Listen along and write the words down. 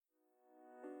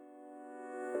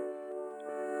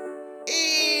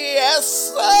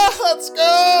Yes! Let's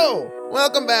go!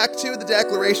 Welcome back to the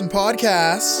Declaration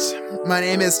Podcast. My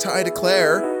name is Ty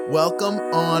Declare. Welcome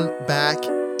on back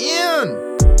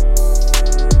in.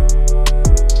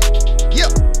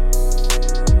 Yep.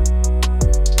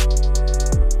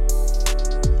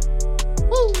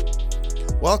 Woo!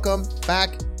 Welcome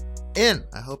back in.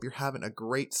 I hope you're having a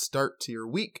great start to your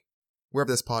week. Wherever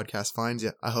this podcast finds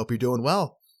you, I hope you're doing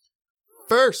well.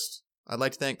 First, I'd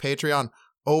like to thank Patreon.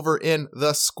 Over in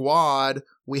the squad,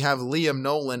 we have Liam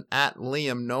Nolan at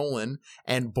Liam Nolan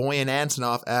and Boyan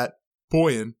Antonov at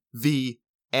Boyan V.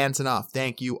 Antonov.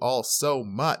 Thank you all so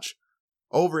much.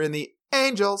 Over in the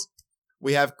Angels,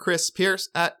 we have Chris Pierce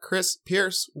at Chris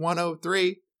Pierce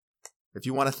 103. If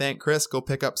you want to thank Chris, go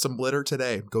pick up some glitter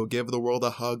today. Go give the world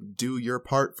a hug. Do your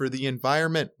part for the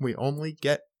environment. We only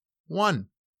get one.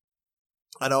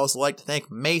 I'd also like to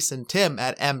thank Mason Tim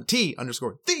at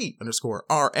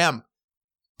MT_the_RM.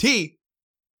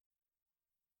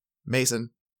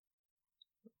 Mason,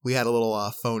 we had a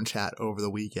little phone chat over the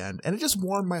weekend, and it just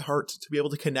warmed my heart to be able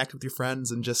to connect with your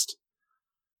friends and just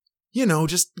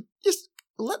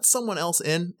let someone else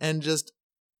in and just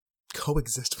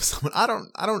coexist with someone. I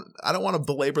don't want to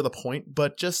belabor the point,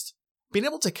 but just being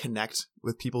able to connect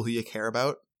with people who you care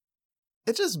about,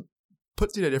 it just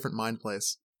puts you in a different mind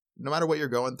place. No matter what you're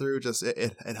going through, just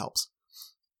it helps.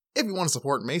 If you want to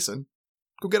support Mason,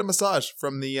 go get a massage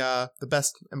from the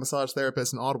best massage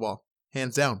therapist in Ottawa.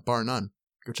 Hands down, bar none.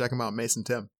 Go check him out, Mason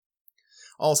Tim.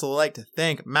 Also like to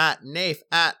thank Matt Nafe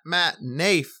at Matt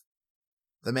Nafe.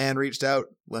 The man reached out,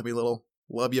 left me a little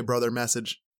love you brother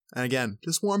message. And again,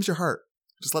 just warms your heart.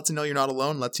 Just lets you know you're not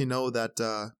alone. Lets you know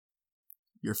that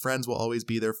your friends will always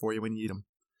be there for you when you need them.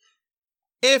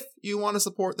 If you want to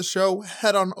support the show,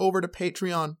 head on over to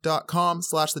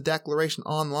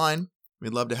patreon.com/thedeclarationonline.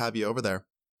 We'd love to have you over there.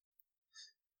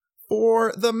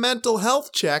 For the mental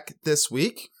health check this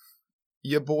week,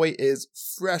 your boy is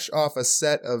fresh off a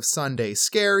set of Sunday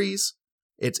Scaries.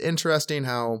 It's interesting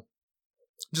how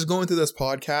just going through this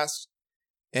podcast,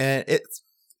 and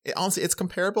honestly, it's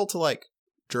comparable to like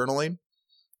journaling,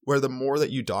 where the more that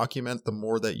you document, the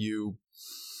more that you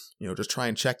just try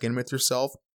and check in with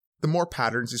yourself, the more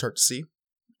patterns you start to see.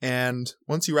 And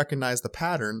once you recognize the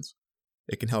patterns,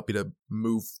 it can help you to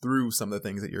move through some of the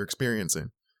things that you're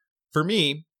experiencing. For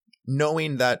me,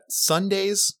 knowing that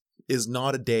Sundays is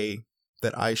not a day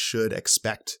that I should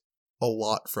expect a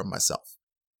lot from myself.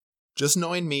 Just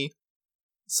knowing me,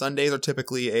 Sundays are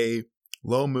typically a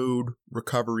low mood,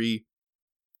 recovery,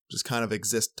 just kind of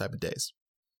exist type of days.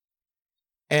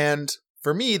 And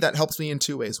for me, that helps me in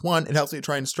two ways. One, it helps me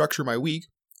try and structure my week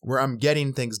where I'm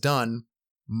getting things done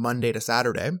Monday to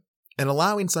Saturday and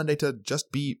allowing Sunday to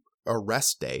just be a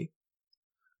rest day.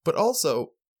 But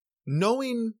also,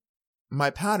 knowing my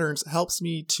patterns helps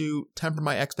me to temper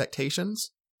my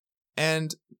expectations,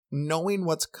 and knowing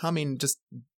what's coming just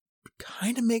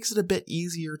kind of makes it a bit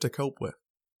easier to cope with.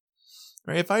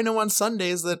 Right? If I know on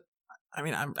Sundays that,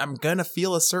 I'm going to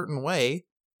feel a certain way,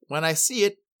 when I see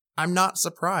it, I'm not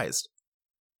surprised.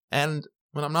 And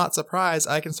when I'm not surprised,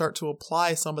 I can start to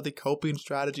apply some of the coping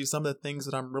strategies, some of the things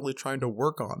that I'm really trying to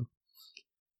work on.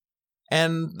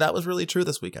 And that was really true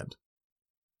this weekend.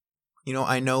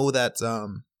 I know that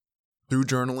through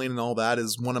journaling and all that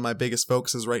is one of my biggest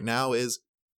focuses right now is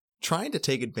trying to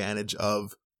take advantage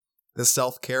of the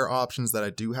self-care options that I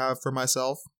do have for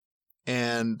myself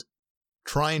and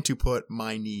trying to put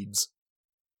my needs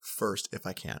first if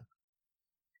I can.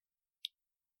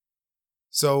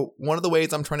 So one of the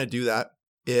ways I'm trying to do that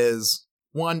is,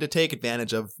 one, to take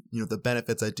advantage of, the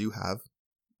benefits I do have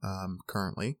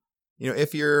currently.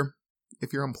 If you're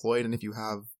employed and if you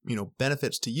have,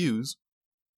 benefits to use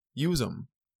them.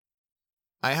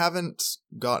 I haven't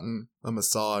gotten a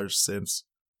massage since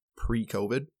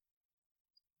pre-COVID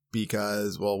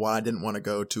because, one, I didn't want to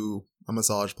go to a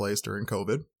massage place during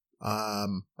COVID. I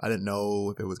didn't know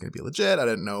if it was going to be legit. I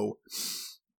didn't know,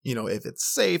 if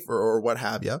it's safe or what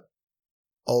have you.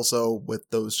 Also, with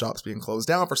those shops being closed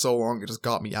down for so long, it just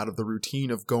got me out of the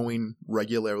routine of going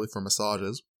regularly for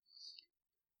massages.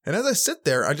 And as I sit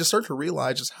there, I just start to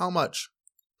realize just how much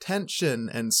tension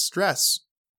and stress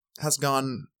has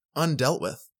gone undealt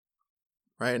with,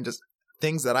 right? And just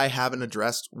things that I haven't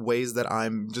addressed, ways that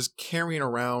I'm just carrying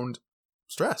around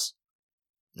stress.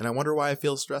 And I wonder why I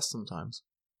feel stressed sometimes.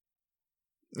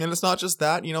 And it's not just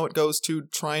that, it goes to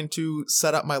trying to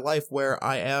set up my life where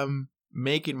I am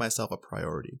making myself a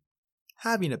priority,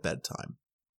 having a bedtime,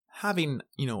 having,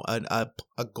 a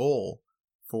goal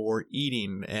for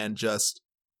eating and just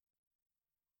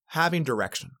having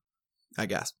direction, I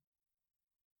guess.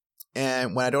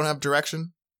 And when I don't have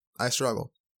direction, I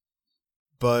struggle.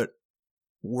 But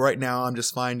right now I'm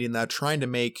just finding that trying to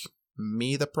make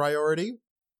me the priority,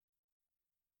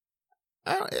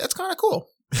 it's kind of cool.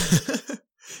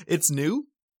 It's new,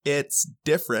 it's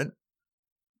different,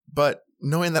 but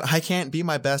knowing that I can't be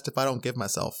my best if I don't give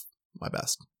myself my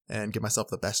best and give myself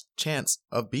the best chance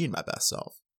of being my best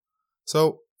self.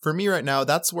 So for me right now,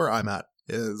 that's where I'm at,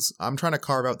 is I'm trying to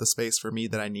carve out the space for me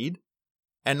that I need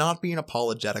and not being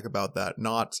apologetic about that,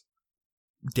 not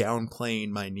downplaying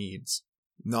my needs,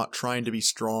 not trying to be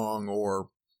strong or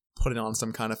putting on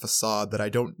some kind of facade that I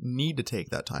don't need to take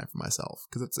that time for myself,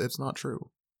 because it's not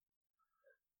true.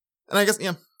 And I guess,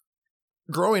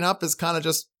 growing up is kind of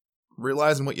just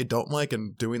realizing what you don't like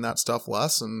and doing that stuff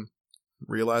less, and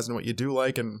realizing what you do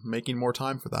like and making more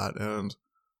time for that. And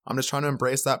I'm just trying to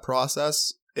embrace that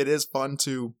process. It is fun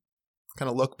to kind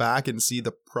of look back and see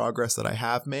the progress that I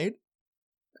have made.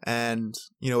 And,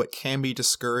 it can be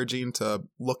discouraging to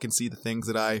look and see the things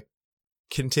that I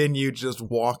continue to just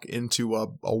walk into a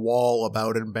wall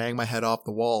about and bang my head off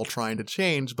the wall trying to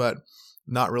change, but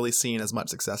not really seeing as much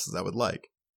success as I would like.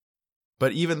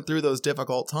 But even through those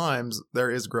difficult times, there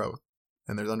is growth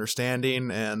and there's understanding,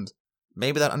 and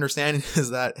maybe that understanding is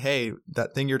that, hey,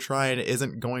 that thing you're trying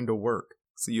isn't going to work,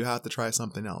 so you have to try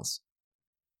something else.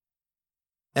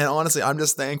 And honestly, I'm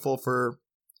just thankful for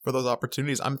those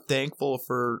opportunities. I'm thankful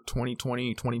for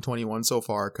 2020, 2021 so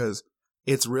far, because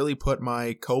it's really put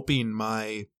my coping,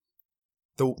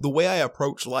 the way I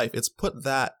approach life, it's put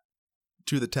that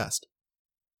to the test.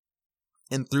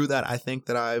 And through that, I think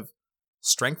that I've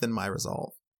strengthened my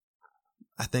resolve.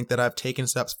 I think that I've taken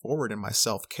steps forward in my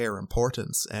self-care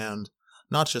importance, and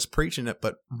not just preaching it,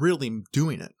 but really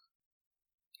doing it.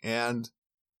 And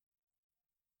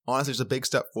honestly, it's a big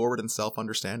step forward in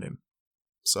self-understanding.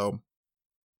 So,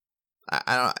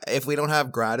 if we don't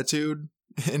have gratitude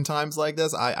in times like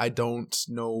this, I don't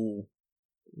know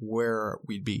where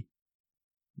we'd be.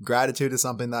 Gratitude is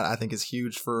something that I think is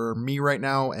huge for me right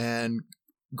now, and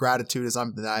gratitude is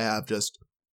something that I have just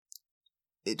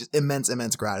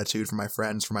immense gratitude for my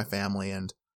friends, for my family,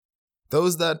 and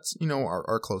those that,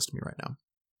 are close to me right now.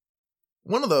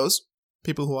 One of those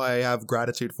people who I have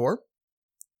gratitude for,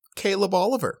 Caleb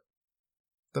Oliver.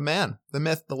 The man, the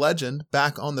myth, the legend,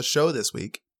 back on the show this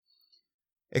week.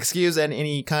 Excuse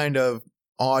any kind of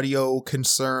audio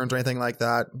concerns or anything like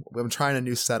that. I'm trying a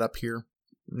new setup here,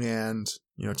 and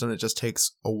it just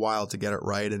takes a while to get it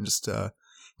right and just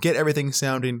get everything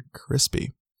sounding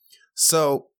crispy.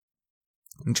 So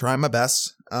I'm trying my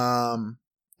best, and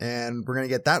we're gonna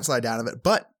get that side down of it.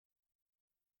 But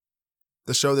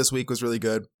the show this week was really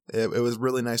good. It was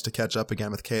really nice to catch up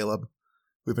again with Caleb.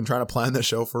 We've been trying to plan the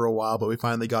show for a while, but we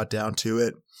finally got down to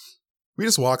it. We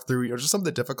just walked through, just some of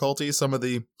the difficulties, some of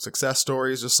the success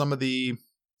stories, just some of the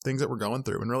things that we're going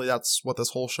through. And really that's what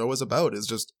this whole show is about, is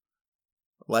just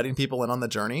letting people in on the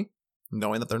journey,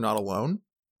 knowing that they're not alone,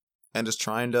 and just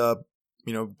trying to,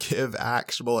 give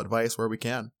actionable advice where we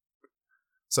can.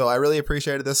 So I really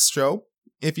appreciated this show.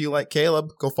 If you like Caleb,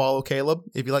 go follow Caleb.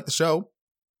 If you like the show,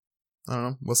 I don't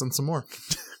know, listen some more.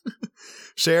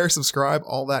 Share, subscribe,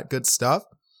 all that good stuff.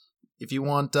 If you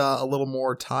want a little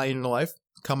more tie into life,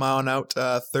 come on out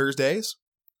Thursdays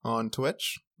on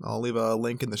Twitch. I'll leave a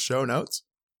link in the show notes.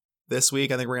 This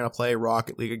week, I think we're going to play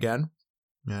Rocket League again,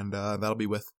 and that'll be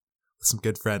with some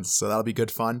good friends, so that'll be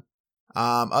good fun.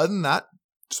 Other than that,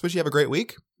 just wish you have a great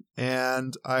week,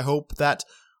 and I hope that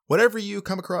whatever you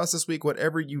come across this week,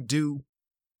 whatever you do,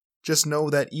 just know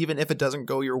that even if it doesn't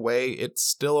go your way, it's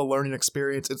still a learning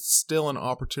experience. It's still an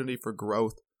opportunity for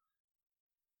growth.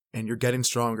 And you're getting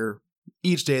stronger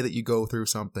each day that you go through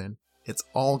something. It's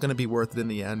all going to be worth it in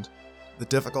the end. The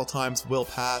difficult times will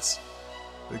pass.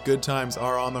 The good times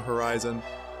are on the horizon.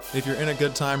 If you're in a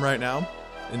good time right now,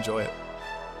 enjoy it.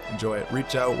 Enjoy it.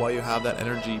 Reach out while you have that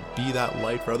energy. Be that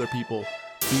light for other people.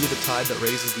 Be the tide that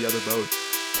raises the other boat.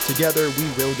 Together, we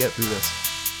will get through this.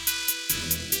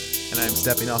 And I'm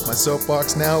stepping off my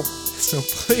soapbox now, so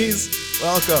please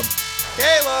welcome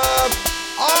Caleb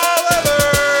Oliver!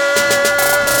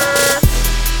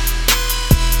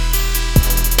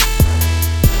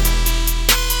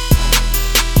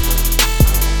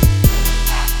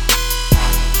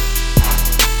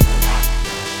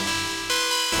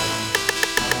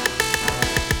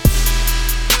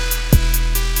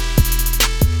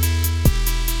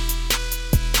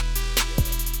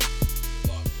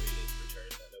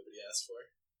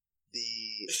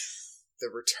 The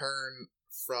return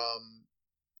from...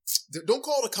 Don't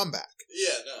call it a comeback.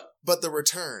 Yeah, no. But the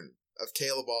return of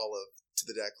Caleb Olive to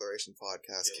the Declaration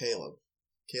Podcast. Caleb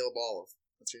Olive.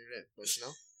 What's your name? Don't you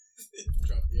know?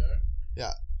 Drop the R?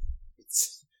 Yeah.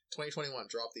 It's 2021.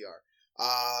 Drop the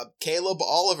R. Caleb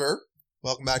Oliver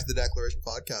Welcome back to the Declaration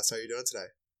Podcast. How are you doing today?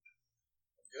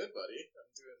 Good, buddy. I'm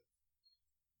doing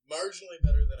marginally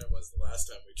better than I was the last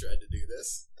time we tried to do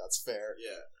this. That's fair.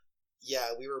 Yeah.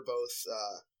 Yeah, we were both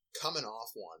coming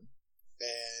off one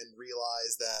and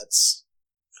realized that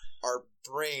our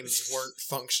brains weren't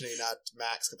functioning at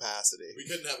max capacity. We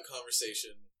couldn't have a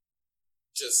conversation,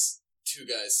 just two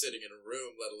guys sitting in a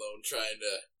room, let alone trying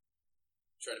to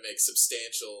make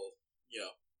substantial,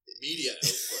 media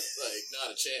output. Like,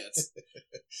 not a chance.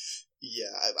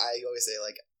 Yeah, I always say,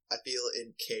 like, I feel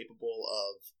incapable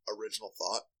of original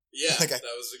thought. Yeah, Like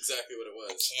that was exactly what it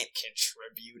was. I can't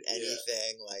contribute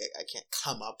anything. Yeah. Like, I can't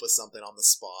come up with something on the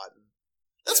spot. And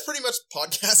that's pretty much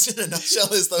podcast in a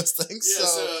nutshell is those things. Yeah,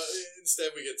 so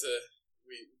instead we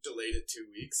delayed it 2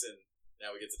 weeks, and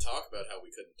now we get to talk about how we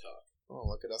couldn't talk. Oh,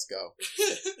 look at us go.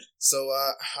 So,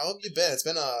 how have you been? It's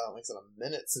been, like I said, a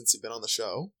minute since you've been on the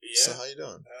show. Yeah. So, how you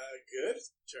doing? Good.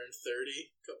 Turned 30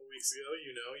 a couple weeks ago.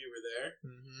 You were there.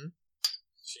 Mm-hmm.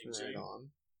 Right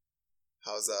on.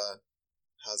 How's it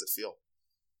feel?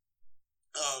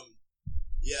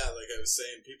 Yeah, like I was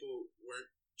saying, people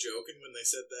weren't joking when they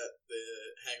said that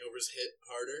the hangovers hit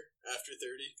harder after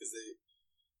 30, because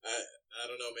I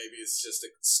don't know, maybe it's just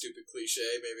a stupid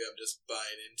cliche, maybe I'm just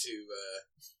buying into the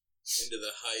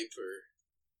hype or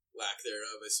lack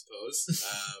thereof, I suppose.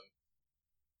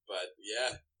 But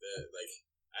yeah,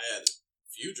 I had a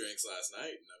few drinks last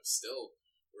night and I'm still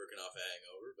working off a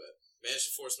hangover, but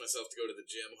managed to force myself to go to the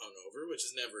gym hungover, which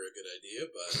is never a good idea,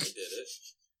 but I did it.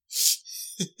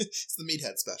 It's the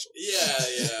Meathead special. Yeah.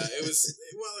 It was,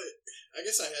 I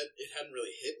guess it hadn't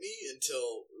really hit me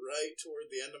until right toward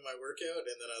the end of my workout,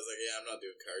 and then I was like, yeah, I'm not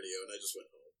doing cardio, and I just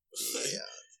went home.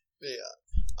 Yeah.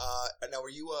 Now,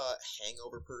 were you a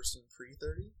hangover person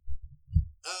pre-30?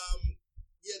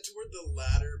 Yeah, toward the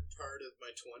latter part of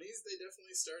my 20s, they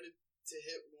definitely started to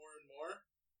hit more and more.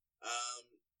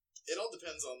 It all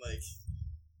depends on,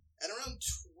 at around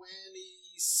 25,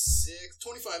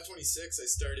 26, I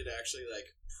started actually,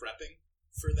 prepping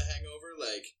for the hangover,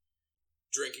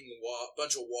 drinking a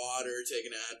bunch of water,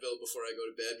 taking Advil before I go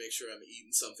to bed, make sure I'm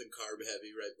eating something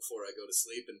carb-heavy right before I go to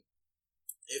sleep, and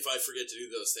if I forget to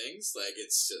do those things,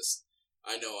 it's just,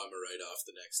 I know I'm a write-off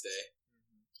the next day.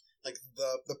 Like,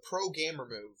 the pro gamer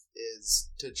move is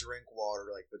to drink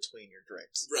water, between your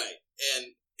drinks. Right,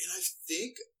 and I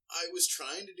think I was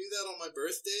trying to do that on my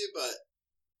birthday, but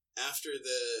after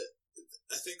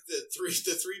I think the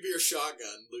three beer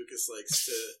shotgun, Lucas likes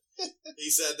to, he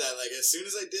said that, as soon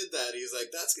as I did that, he's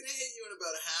like, that's going to hit you in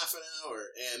about a half an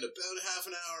hour, and about a half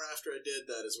an hour after I did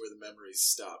that is where the memories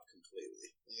stopped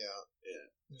completely. Yeah. Yeah.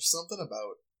 There's something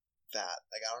about that.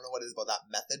 I don't know what it is about that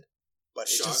method, but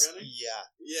shotgunning? Yeah.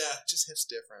 It just hits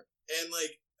different. And,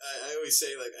 I always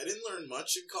say, I didn't learn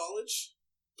much in college,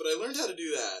 but I learned how to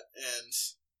do that, and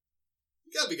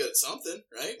you gotta be good at something,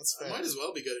 right? That's fair. I might as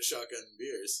well be good at shotgunning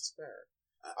beers. That's fair.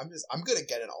 I'm good at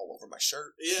getting all over my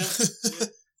shirt. Yeah.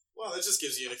 Well, that just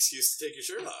gives you an excuse to take your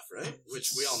shirt off, right?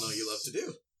 Which we all know you love to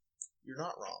do. You're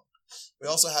not wrong. We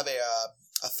also have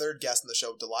a third guest on the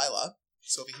show, Delilah.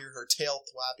 So if you hear her tail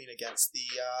thwapping against the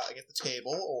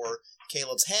table, or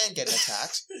Caleb's hand getting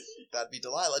attacked, that'd be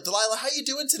Delilah. Delilah, how you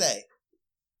doing today?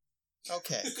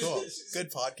 Okay, cool.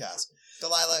 Good podcast.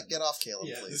 Delilah, get off Caleb,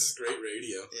 please. This is great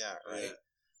radio. Yeah, right.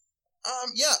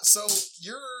 Yeah. So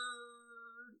you're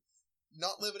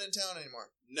not living in town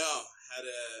anymore. No,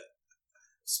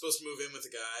 supposed to move in with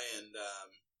a guy, and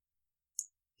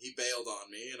he bailed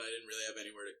on me, and I didn't really have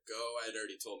anywhere to go. I had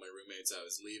already told my roommates I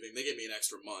was leaving. They gave me an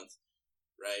extra month,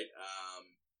 right?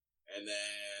 And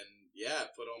then,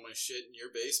 put all my shit in your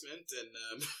basement and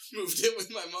moved in with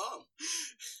my mom.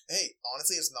 Hey,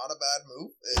 honestly, it's not a bad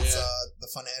move. It's the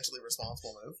financially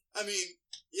responsible move. I mean,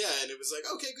 yeah, and it was like,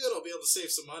 okay, good, I'll be able to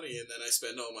save some money, and then I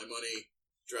spend all my money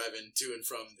driving to and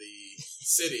from the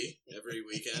city every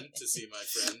weekend to see my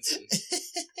friends and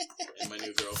my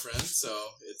new girlfriend,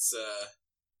 so it's,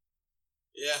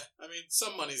 I mean,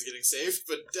 some money's getting saved,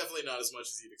 but definitely not as much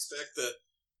as you'd expect.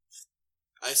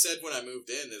 I said when I moved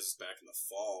in, this was back in the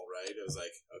fall, right? It was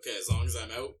like, okay, as long as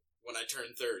I'm out when I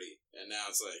turn 30. And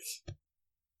now it's like,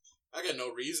 I got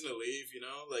no reason to leave, I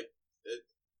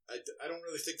don't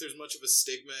really think there's much of a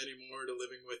stigma anymore to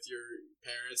living with your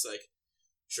parents.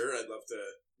 Sure, I'd love to,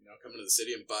 come into the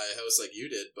city and buy a house like you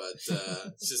did, but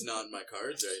it's just not in my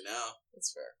cards right now. That's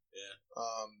fair. Yeah.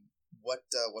 What's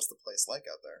the place like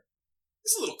out there?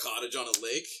 It's a little cottage on a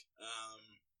lake,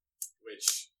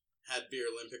 which, had Beer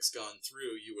Olympics gone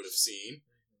through, you would have seen.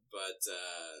 But,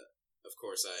 of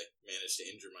course, I managed to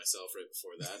injure myself right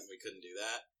before that, and we couldn't do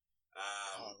that.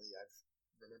 I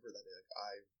remember that.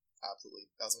 absolutely.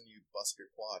 That was when you busted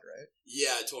your quad, right?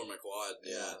 Yeah, I tore my quad.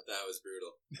 Yeah, Yeah. that was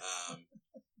brutal.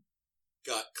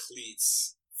 Got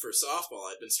cleats for softball.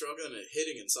 I'd been struggling at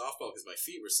hitting in softball because my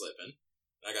feet were slipping.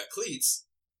 I got cleats,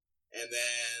 and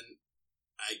then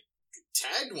I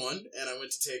tagged one, and I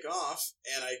went to take off,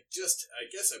 and I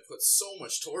guess I put so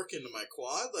much torque into my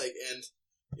quad, like, and,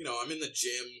 you know, I'm in the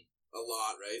gym a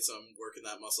lot, right, so I'm working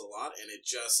that muscle a lot, and it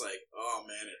just, like, oh,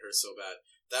 man, it hurts so bad.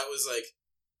 That was, like,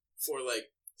 for,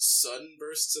 like, sudden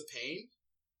bursts of pain,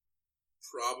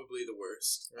 probably the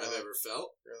worst I've ever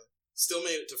felt. Really? Still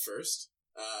made it to first.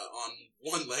 On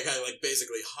one leg, I, like,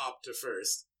 basically hopped to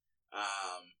first.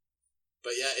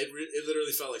 But yeah, it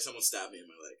literally felt like someone stabbed me in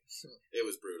my leg. It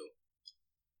was brutal.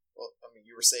 Well, I mean,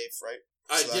 you were safe, right?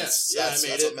 I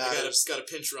made it. I got a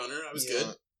pinch runner. I was good.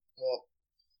 Well,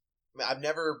 I mean, I've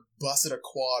never busted a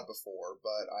quad before,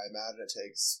 but I imagine it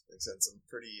takes some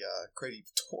pretty crazy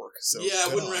torque. So yeah,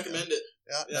 I wouldn't recommend it.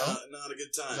 Yeah, not a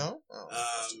good time. No.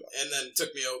 And then it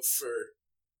took me out for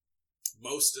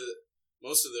most of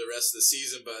the rest of the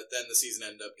season, but then the season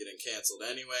ended up getting canceled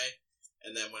anyway.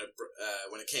 And then when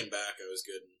it came back, I was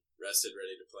good and rested,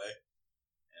 ready to play.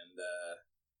 And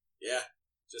yeah,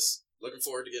 just looking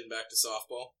forward to getting back to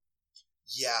softball.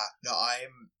 Yeah, no, I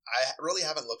really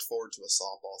haven't looked forward to a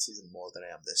softball season more than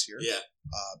I am this year. Yeah.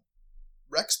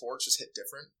 Rec sports just hit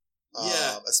different.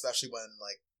 Yeah. Especially when,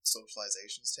 like,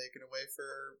 socialization's taken away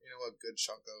for, you know, a good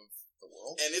chunk of the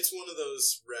world. And it's one of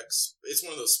those it's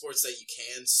one of those sports that you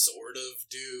can sort of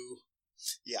do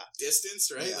distance,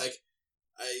 right? Yeah. Like,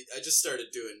 I just started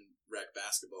doing rec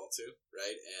basketball too,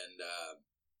 right? And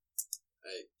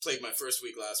I played my first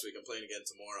week last week. I'm playing again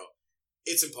tomorrow.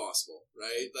 It's impossible,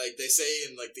 right? Like, they say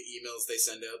in, like, the emails they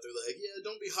send out, they're like, yeah,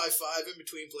 don't be high-fiving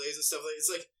between plays and stuff like that.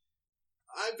 It's like,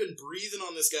 I've been breathing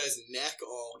on this guy's neck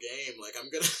all game. Like, I'm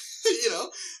gonna,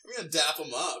 I'm gonna dap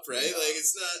him up, right? Yeah. Like,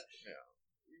 it's not,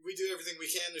 we do everything we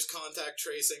can. There's contact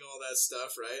tracing, all that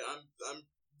stuff, right? I'm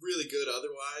really good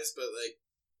otherwise, but, like,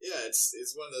 yeah,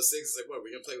 it's one of those things. It's like, what, are we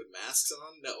going to play with masks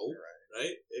on? No,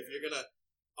 right? If you're going to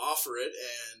offer it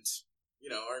and,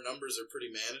 you know, our numbers are pretty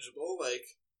manageable, like,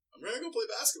 I'm going to go play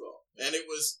basketball. And it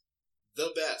was the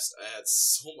best. I had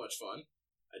so much fun.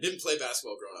 I didn't play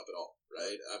basketball growing up at all,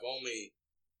 right? I've only,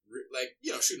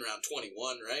 shooting around 21,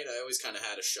 right? I always kind of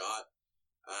had a shot.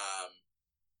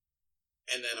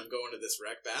 And then I'm going to this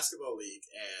rec basketball league,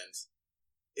 and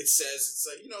it says it's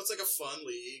like, it's like a fun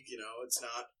league, it's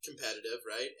not competitive,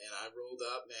 right? And I rolled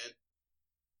up, man.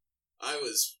 I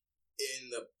was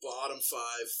in the bottom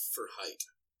 5 for height.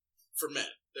 For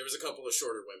men. There was a couple of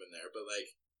shorter women there, but,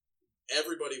 like,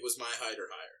 everybody was my height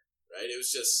or higher, right? It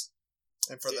was just...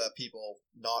 And for the people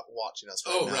not watching us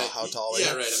right now, how tall are you?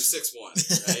 Yeah, right. I'm 6'1",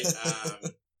 right?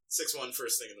 6'1"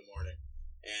 first thing in the morning.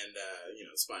 And,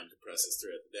 spine compresses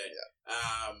throughout the day.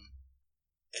 Yeah.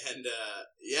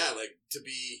 To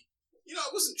be, I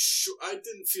wasn't sure, I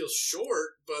didn't feel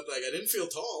short, but, like, I didn't feel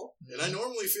tall, and I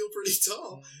normally feel pretty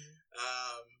tall.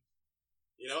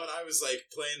 And I was,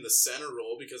 like, playing the center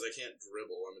role because I can't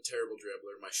dribble. I'm a terrible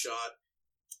dribbler. My shot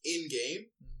in game,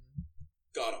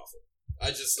 god awful.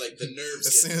 I just, like, the nerves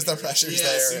as soon as the pressure's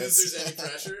there. As soon as there's any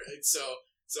pressure, so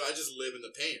I just live in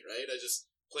the paint, right? I just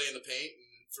play in the paint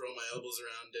and throw my elbows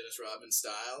around Dennis Rodman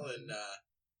style, and,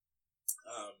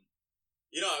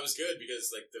 I was good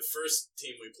because, like, the first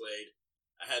team we played,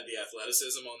 I had the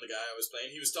athleticism on the guy I was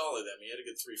playing. He was taller than me. He had a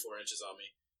good 3-4 inches on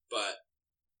me, but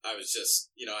I was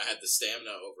just, I had the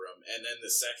stamina over him. And then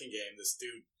the second game, this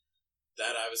dude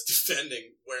that I was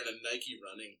defending wearing a Nike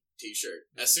running t-shirt.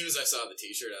 As soon as I saw the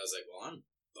t-shirt, I was like, well, I'm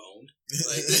boned.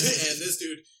 Like, and this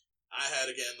dude, I had,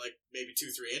 again, like, maybe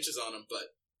 2-3 inches on him,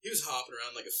 but he was hopping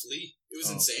around like a flea. It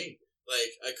was insane.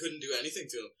 Like, I couldn't do anything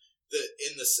to him.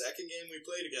 In the second game we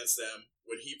played against them,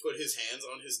 when he put his hands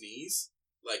on his knees,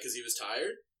 like, because he was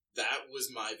tired, that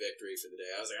was my victory for the day.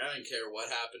 I was like, I didn't care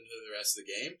what happened to the rest of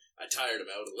the game. I tired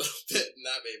him out a little bit, and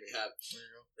that made me happy.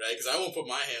 Right? Because I won't put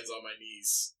my hands on my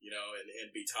knees,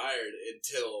 and be tired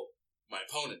until my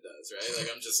opponent does, right?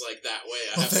 Like, I'm just, like, that way.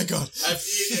 Thank God.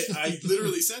 I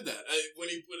literally said that.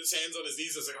 When he put his hands on his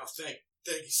knees, I was like, oh, thank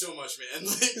you so much, man.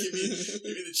 Like, give me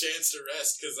the chance to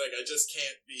rest, because, like, I just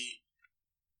can't be...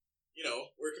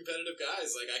 we're competitive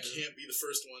guys. Like, I can't be the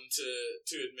first one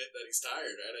to admit that he's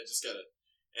tired, right? I just gotta...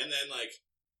 And then, like,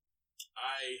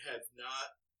 I have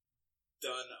not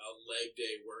done a leg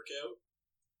day workout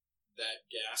that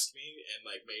gassed me and,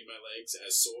 like, made my legs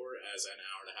as sore as an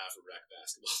hour and a half of rec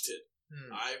basketball did.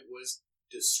 I was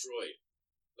destroyed.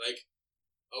 Like,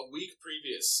 a week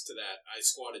previous to that, I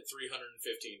squatted 315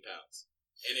 pounds.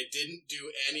 And it didn't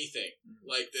do anything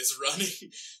like this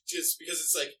running, just because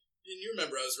it's like, you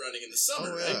remember I was running in the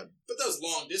summer, Oh, right? yeah. But that was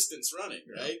long distance running,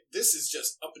 Yeah. right? This is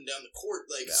just up and down the court,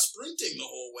 like Yeah. sprinting the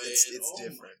whole way. It's and,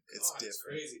 different. My It's God,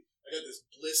 different. crazy. I got this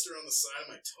blister on the side of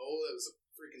my toe that was the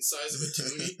freaking size of a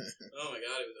toonie. Oh my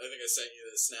God! I think I sent you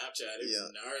the Snapchat. It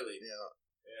was gnarly.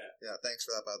 Yeah. Thanks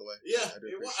for that, by the way. Yeah, I do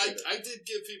appreciate it. I did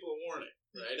give people a warning,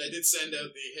 right? I did send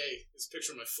out the hey, this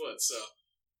picture of my foot. So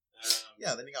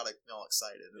Yeah, then you got all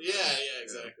excited. Yeah,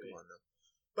 exactly. Come on now.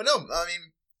 But no, I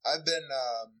mean, I've been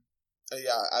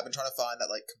trying to find that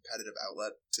like competitive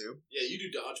outlet too. Yeah, you do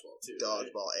dodgeball too.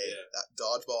 Dodgeball, right? yeah. That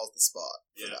dodgeball is the spot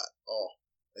for Yeah. that. Oh,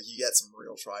 like you get some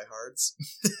real tryhards.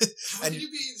 How And- can you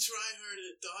be try hard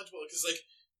at dodgeball? Because like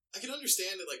I can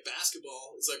understand it. Like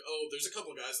basketball, it's like there's a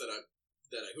couple guys that I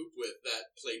hoop with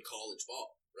that played college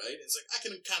ball, right? It's like I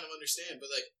can kind of understand, but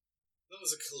like that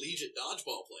was a collegiate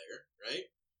dodgeball player, right?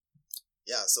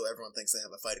 Yeah, so everyone thinks they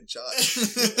have a fighting shot.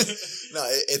 No,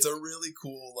 it's a really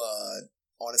cool.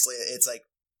 Honestly, it's like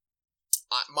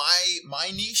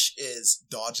my niche is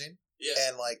dodging, Yeah.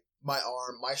 and like my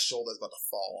shoulder is about to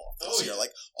fall off this Oh, year. yeah.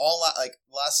 Like like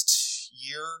last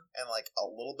year and like a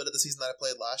little bit of the season that I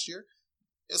played last year,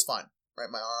 it was fine. Right,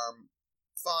 my arm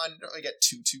fine. Don't really get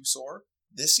too sore.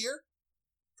 This year,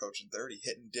 approaching 30,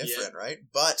 hitting different, right?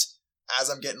 But as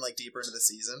I'm getting like deeper into the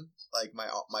season, like my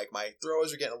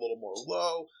throws are getting a little more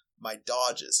low. My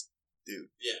dodges, dude.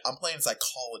 Yeah. I'm playing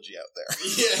psychology out there.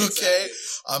 Yeah. Okay.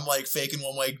 Exactly. I'm like faking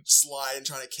one way slide and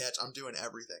trying to catch. I'm doing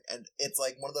everything, and it's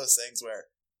like one of those things where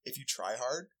if you try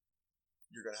hard,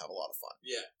 you're gonna have a lot of fun.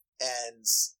 Yeah. And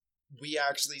we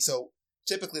actually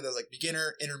typically there's like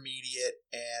beginner, intermediate,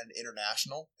 and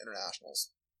international.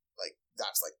 Internationals, like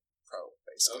that's like pro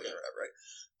basically Okay. or whatever, right?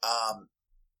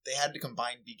 They had to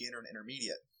combine beginner and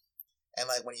intermediate, and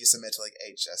like when you submit to like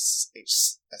SSC,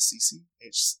 I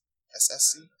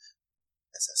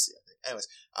think. Anyways,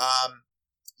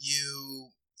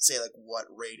 you say like what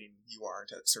rating you are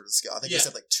into certain skill. I think you Yeah.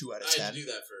 said like 2 out of I 10. had to do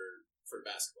that for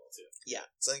basketball too. Yeah,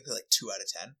 so I think they're like 2 out of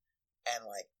 10, and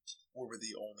like we were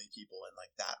the only people in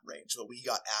like that range, but we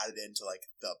got added into like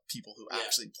the people who Yeah.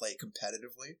 actually play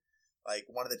competitively. Like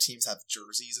one of the teams have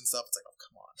jerseys and stuff. It's like, oh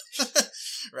come on,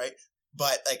 right?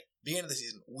 But like beginning of the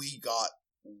season, we got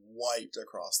wiped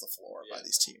across the floor by Yeah.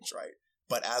 these teams, right?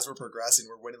 But as we're progressing,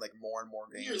 we're winning like more and more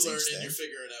games. You're each learning. thing. You're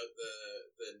figuring out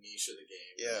the niche of the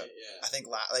game. Yeah. Right? Yeah. I think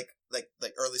like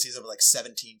early season was like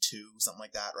 17-2, something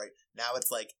like that, right? Now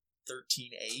it's like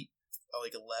 13-8, or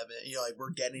like 11. You know, like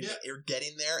you're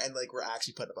getting there, and like we're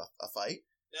actually putting up a fight.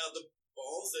 Now the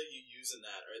balls that you use in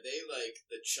that, are they like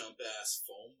the chump ass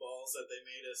foam balls that they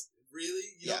made us?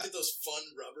 Really? You Yeah. don't get those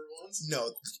fun rubber ones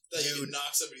No, that you dude. can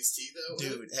knock somebody's teeth out with?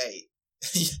 dude, hey,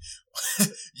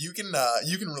 you can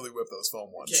really whip those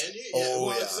foam ones. Can you? Oh,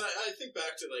 well, yeah. 'cause I think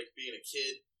back to like being a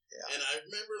kid, Yeah. and I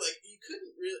remember like you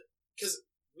couldn't really, because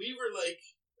we were like,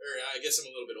 or I guess I'm a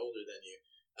little bit older than you.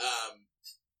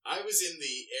 I was in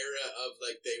the era of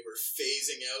like they were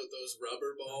phasing out those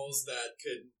rubber balls that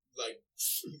could like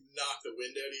knock the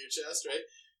wind out of your chest, right?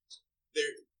 They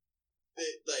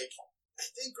like I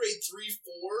think grade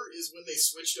 3-4 is when they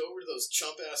switched over to those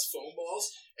chump ass foam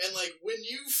balls, and like when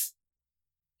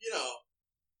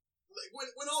like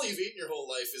when all you've eaten your whole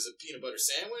life is a peanut butter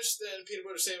sandwich, then peanut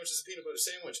butter sandwich is a peanut butter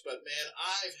sandwich. But man,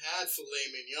 I've had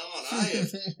filet mignon. I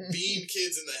have beamed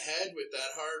kids in the head with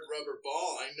that hard rubber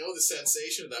ball. I know the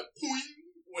sensation of that boing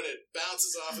when it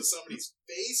bounces off of somebody's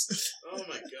face. Oh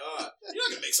my god! You're not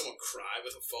gonna make someone cry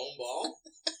with a foam ball.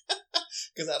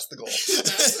 Because that's the goal.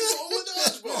 That's the goal of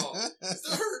dodgeball. It's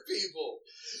to hurt people.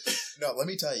 No, let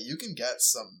me tell you, you can get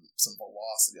some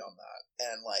velocity on that,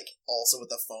 and like also with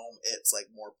the foam, it's like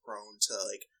more prone to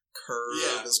like curve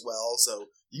Yeah. as well. So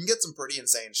you can get some pretty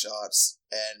insane shots.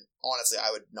 And honestly,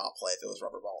 I would not play if it was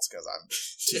rubber balls because I'm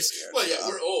too scared. Well, yeah,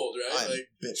 we're old, right? I'm Like,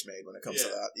 bitch made when it comes to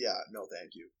Yeah. that. Yeah, no,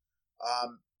 thank you.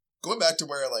 Going back to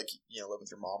where like live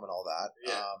with your mom and all that.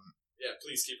 Yeah. yeah.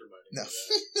 Please keep reminding No. me of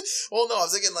that. Well, no, I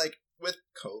was thinking like with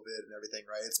COVID and everything,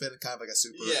 right? It's been kind of like a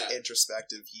super Yeah.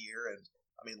 introspective year, and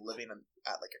I mean, living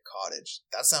at like a cottage,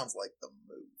 that sounds like the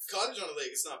move. Cottage on a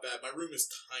lake, it's not bad. My room is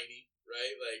tiny,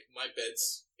 right? Like my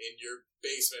bed's in your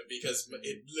basement because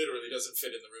it literally doesn't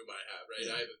fit in the room I have, right?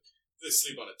 Yeah. I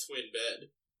sleep on a twin bed,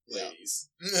 Yeah.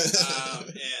 ladies. I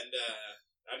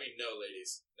mean, no,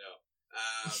 ladies, no.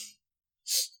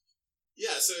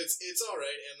 Yeah, so it's all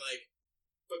right, and like,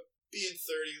 but being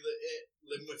 30,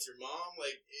 living with your mom,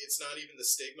 like, it's not even the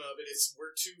stigma of it. It's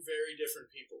we're two very different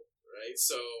people, right?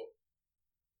 So,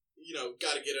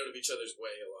 got to get out of each other's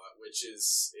way a lot, which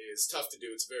is tough to do.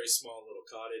 It's a very small little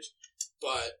cottage,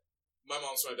 but my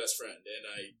mom's my best friend, and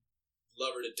I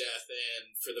love her to death,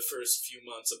 and for the first few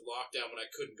months of lockdown when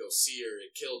I couldn't go see her,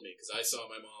 it killed me because I saw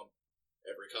my mom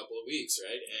every couple of weeks,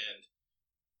 right? And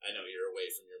I know you're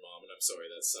away from your mom, and I'm sorry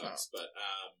that sucks, but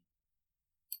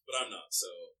I'm not, so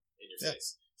in your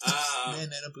face.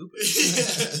 Man and a booper.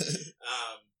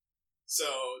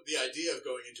 So the idea of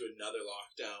going into another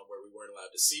lockdown where we weren't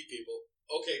allowed to see people,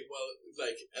 okay, well,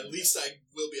 like, at least I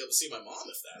will be able to see my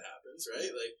mom if that happens, right?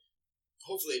 Like,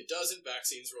 hopefully it doesn't.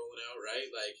 Vaccines rolling out,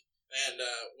 right? Like, and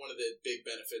one of the big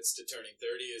benefits to turning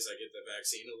 30 is I get the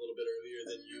vaccine a little bit earlier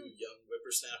than you young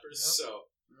whippersnappers. Yep.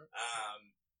 So,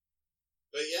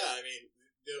 but yeah, I mean,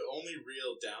 the only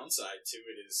real downside to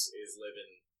it is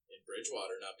living in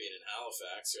Bridgewater, not being in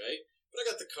Halifax, right? But I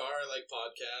got the car, I like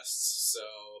podcasts, so...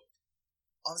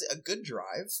 Honestly, a good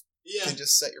drive can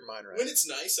just set your mind right. When it's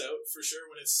nice out, for sure,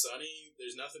 when it's sunny,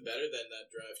 there's nothing better than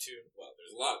that drive to... Well,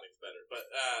 there's a lot of things better, but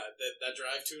that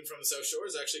drive to and from the South Shore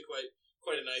is actually quite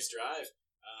a nice drive,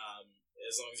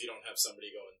 as long as you don't have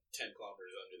somebody going 10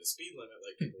 kilometers under the speed limit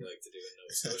like people like to do in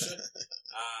Nova Scotia.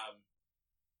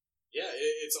 Yeah,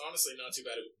 it's honestly not too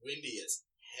bad. It was windy as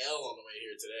hell on the way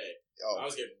here today. I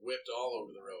was getting whipped all over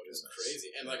the road. It was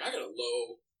crazy. And, like, I got a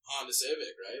low Honda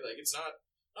Civic, right? Like, it's not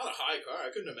a high car.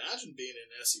 I couldn't imagine being in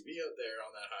an SUV out there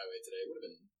on that highway today. It would have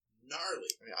been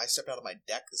gnarly. I mean, I stepped out of my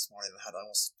deck this morning and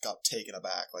almost got taken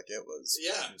aback. Like, it was,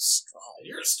 it was strong. And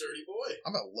you're a sturdy boy.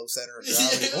 I'm a low center of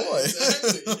gravity boy.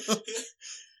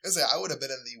 Exactly. I would have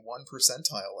been in the 1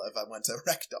 percentile if I went to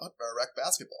rec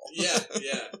basketball. Yeah.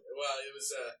 Well, it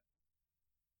was,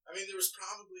 I mean, there was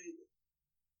probably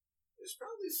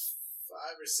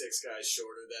 5 or 6 guys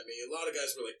shorter than me. A lot of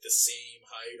guys were like the same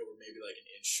height or maybe like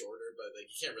an inch shorter, but like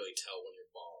you can't really tell when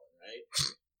you're balling, right?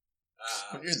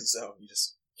 When you're in the zone, you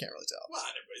just can't really tell. Well,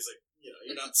 everybody's like,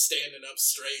 you're not standing up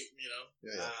straight,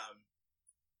 Yeah.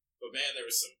 But man, there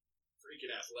was some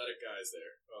freaking athletic guys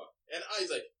there. Oh. And I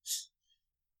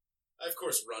of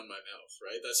course run my mouth,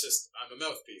 right? That's just, I'm a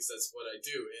mouthpiece. That's what I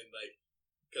do. And like,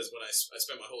 because when I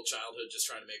spent my whole childhood just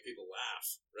trying to make people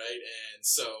laugh, right? And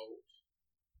so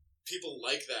people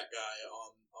like that guy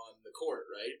on the court,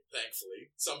 right?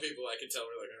 Thankfully, some people I can tell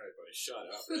are like, all right, buddy, shut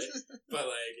up, right? But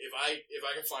like, if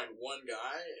I can find one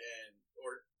guy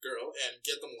or girl and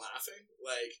get them laughing,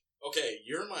 like, okay,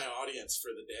 you're my audience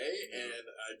for the day, and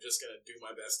I'm just gonna do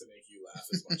my best to make you laugh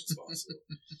as much as possible.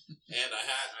 And I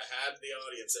had the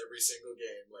audience every single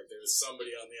game. Like, there was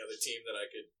somebody on the other team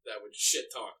that would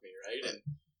shit talk me, right? And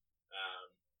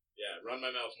run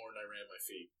my mouth more than I ran my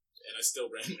feet. And I still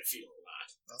ran my feet a lot.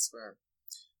 That's fair.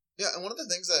 Yeah, and one of the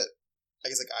things that I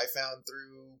guess like I found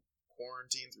through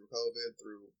quarantine, through COVID,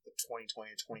 through the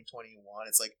 2020, 2021,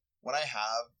 it's like when I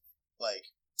have like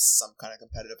some kind of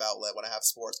competitive outlet, when I have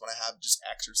sports, when I have just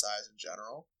exercise in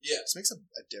general, it just makes a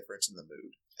difference in the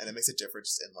mood. And it makes a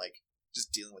difference in like just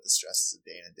dealing with the stresses of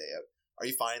day in and day out. Are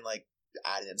you finding like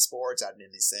adding in sports, adding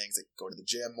in these things, like going to the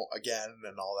gym again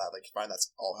and all that, like you find that's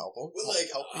all helpful? Well,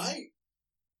 like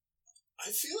I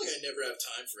feel like I never have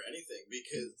time for anything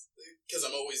because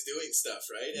I'm always doing stuff,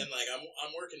 right? And like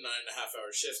I'm working 9.5-hour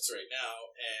shifts right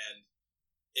now, and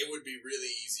it would be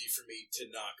really easy for me to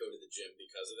not go to the gym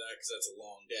because of that, because that's a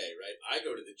long day, right? I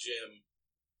go to the gym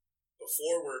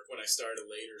before work when I start a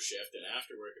later shift, and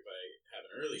after work if I have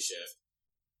an early shift.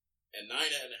 And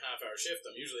 9.5-hour shift,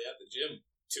 I'm usually at the gym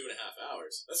 2.5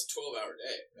 hours. That's a 12-hour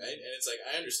day, right? And it's like,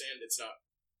 I understand it's not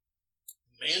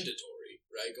mandatory,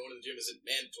 right? Going to the gym isn't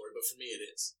mandatory, but for me it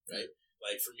is, right?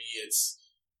 Like, for me, it's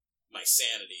my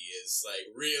sanity is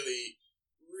like really,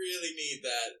 really need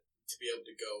that to be able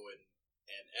to go and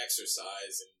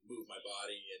exercise and move my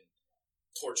body and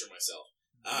torture myself.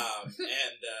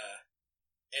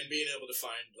 And being able to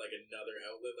find like another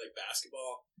outlet like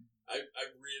basketball. I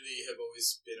really have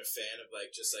always been a fan of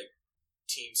like just like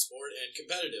team sport and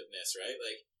competitiveness, right?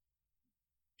 Like,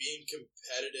 being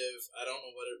competitive, I don't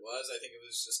know what it was. I think it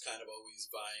was just kind of always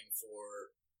vying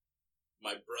for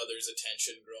my brother's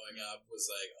attention growing up. Was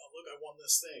like, oh, look, I won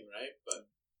this thing, right? But,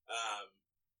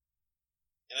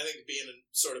 and I think being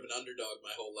sort of an underdog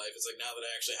my whole life, it's like now that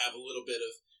I actually have a little bit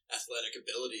of athletic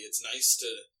ability, it's nice to,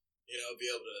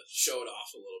 be able to show it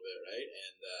off a little bit, right?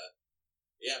 And,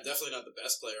 I'm definitely not the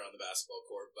best player on the basketball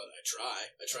court, but I try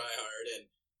hard, and,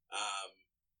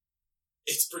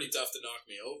 it's pretty tough to knock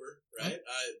me over, right?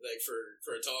 I like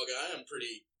for a tall guy, I got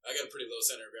a pretty low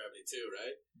center of gravity too,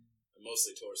 right? I'm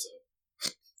mostly torso.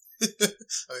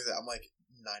 I'm like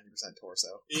 90%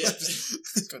 torso. Yeah.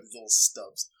 Got these little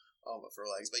stubs for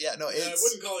legs. But yeah, no, it's... I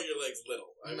wouldn't call your legs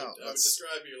little. I would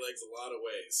describe your legs a lot of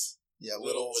ways. Yeah,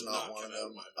 little is not one of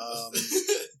them.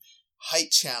 Height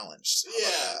challenged.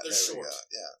 Yeah, they're short.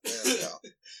 Yeah, there we go.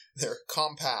 They're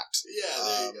compact. Yeah,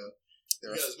 there you go.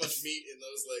 You got as much meat in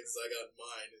those legs as I got in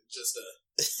mine, and just a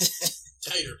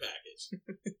tighter package.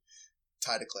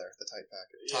 Tie declare the tight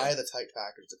package. Yeah. Tie the tight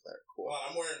package declare. Cool. Well,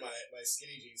 I'm wearing my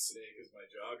skinny jeans today because my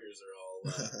joggers are all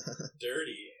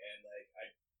dirty, and like I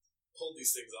pulled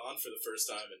these things on for the first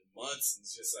time in months, and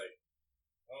it's just like,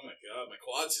 oh my god, my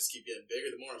quads just keep getting bigger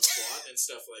the more I'm squatting and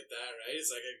stuff like that. Right? It's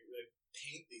like I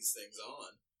paint these things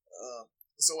on.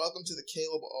 So welcome to the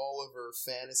Caleb Oliver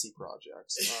Fantasy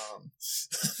Project.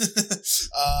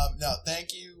 No,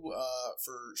 thank you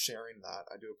for sharing that.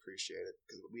 I do appreciate it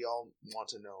because we all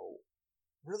want to know.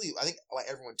 Really, I think like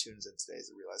everyone tunes in today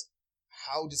to realize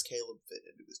how does Caleb fit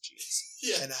into his jeans,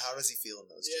 Yeah. and how does he feel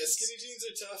in those Yeah, jeans? skinny jeans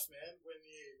are tough, man. When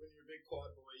you're a big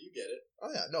quad boy, you get it.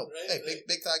 Oh yeah, no, Right? hey,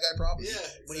 big thigh guy problem. Yeah,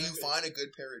 When you exactly. find a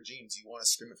good pair of jeans, you want to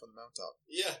scream it from the mountaintop.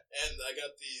 Yeah, and I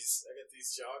got these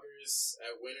joggers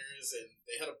at Winners, and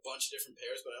they had a bunch of different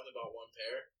pairs, but I only bought one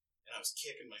pair, and I was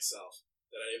kicking myself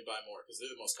that I didn't buy more because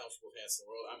they're the most comfortable pants in the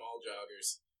world. I'm all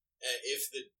joggers, and if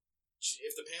the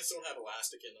pants don't have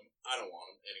elastic in them, I don't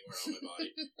want them anywhere on my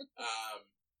body.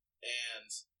 And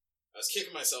I was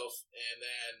kicking myself, and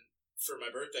then for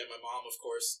my birthday, my mom, of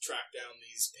course, tracked down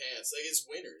these pants. Like, it's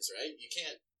Winners, right? You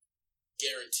can't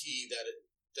guarantee that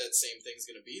that same thing's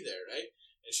going to be there, right?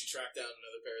 And she tracked down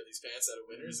another pair of these pants out of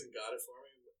Winners and got it for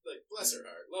me. Like, bless her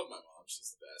heart. Love my mom.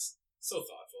 She's the best. So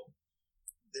thoughtful.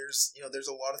 There's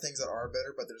a lot of things that are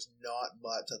better, but there's not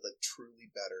much that's like truly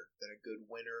better than a good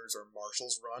Winners or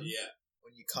Marshalls run. Yeah.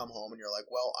 When you come home and you're like,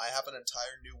 well, I have an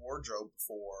entire new wardrobe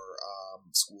for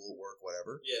school, work,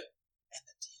 whatever. Yeah. And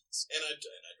the jeans. And I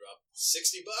dropped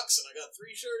 $60 and I got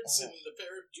 3 shirts and a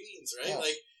pair of jeans, right? Oh.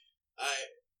 Like,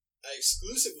 I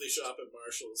exclusively shop at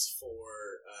Marshalls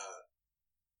for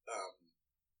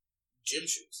gym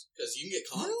shoes because you can get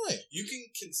Really? You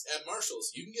can at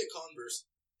Marshalls you can get Converse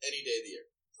any day of the year,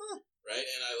 right?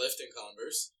 And I lift in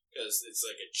Converse because it's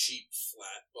like a cheap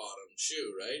flat bottom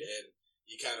shoe, right? And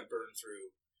you kind of burn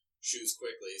through shoes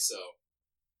quickly. So,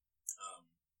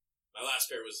 my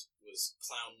last pair was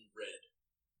clown red.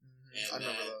 And I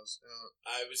remember then those. Yeah.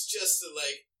 I was just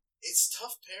like, it's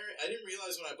tough pairing. I didn't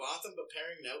realize when I bought them, but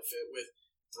pairing an outfit with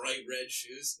bright red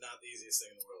shoes, not the easiest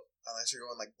thing in the world. Unless you're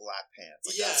going like black pants.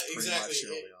 Like, Yeah, that's pretty exactly. much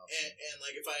your only option. And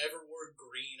like if I ever wore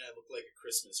green, I looked like a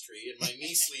Christmas tree. And my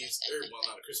knee sleeves, well,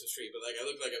 not a Christmas tree, but like I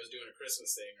looked like I was doing a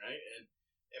Christmas thing, right?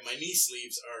 And my knee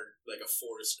sleeves are like a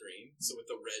forest green. So with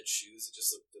the red shoes, it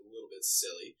just looked a little bit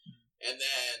silly. And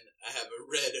then I have a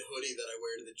red hoodie that I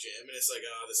wear to the gym, and it's like,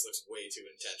 oh, this looks way too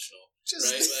intentional. Just,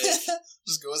 right? Like,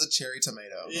 just go as a cherry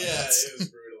tomato. Like, yeah, it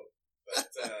was brutal. But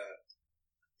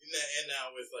and now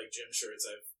with like gym shirts,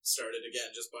 I've started again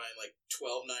just buying like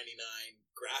 $12.99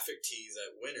 graphic tees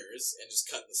at Winners and just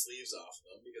cutting the sleeves off of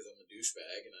them because I'm a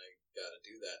douchebag and I got to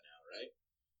do that now, right?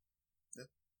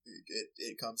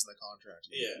 It comes in the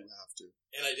contract. Yeah. You have to.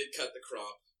 And I did cut the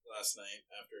crop last night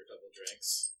after a couple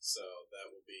drinks, so that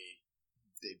will be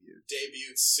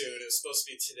debuted soon. It was supposed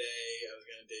to be today. I was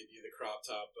going to debut the crop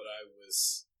top, but I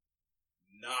was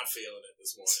not feeling it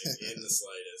this morning in the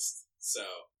slightest. So,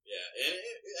 yeah. And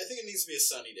I think it needs to be a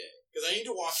sunny day. Because I need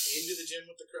to walk into the gym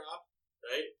with the crop,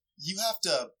 right? You have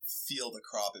to feel the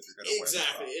crop if you're going to wear the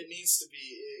crop. Exactly. It needs to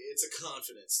be, it's a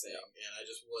confidence thing. Yeah. And I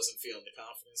just wasn't feeling the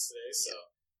confidence today. So,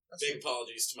 big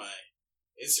apologies to my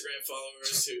Instagram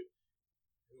followers who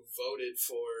voted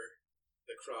for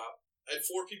the crop. I had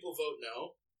 4 people vote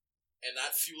no, and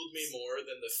that fueled me more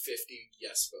than the 50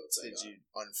 yes votes I got. Did you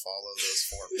unfollow those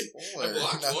 4 people? I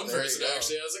blocked one person,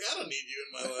 actually. I was like, I don't need you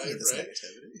in my life, right?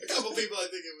 Negativity. A couple people, I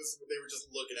think they were just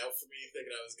looking out for me,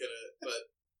 thinking I was gonna,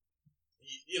 but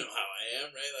you know how I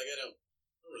am, right? Like, I don't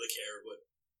really care what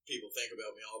people think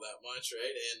about me all that much,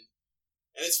 right?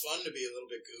 And it's fun to be a little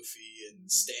bit goofy and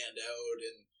stand out,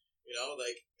 and, you know,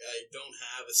 like, I don't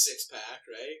have a 6-pack,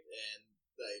 right? And,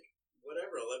 like,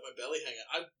 whatever, I'll let my belly hang out.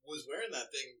 I was wearing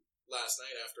that thing last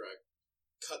night after I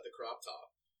cut the crop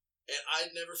top, and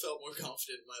I'd never felt more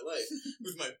confident in my life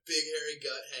with my big hairy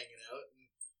gut hanging out, and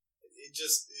it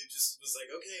just was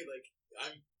like, okay, like,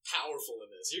 I'm powerful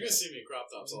in this. You're gonna see me in crop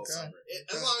tops all summer,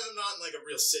 as long as I'm not in like a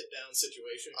real sit down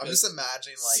situation. I'm just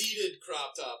imagining like seated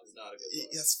crop top is not a good look.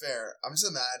 That's fair. I'm just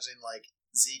imagining like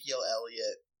Ezekiel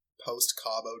Elliott post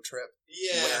Cabo trip,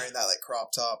 wearing that like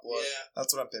crop top look. Yeah,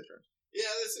 that's what I'm picturing. Yeah,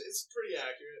 it's pretty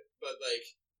accurate, but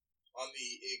like on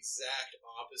the exact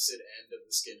opposite end of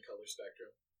the skin color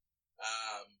spectrum.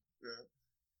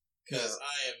 Because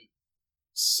I am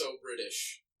so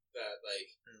British that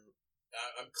like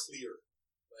I'm clear,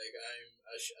 like I'm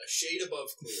a shade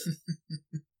above clear.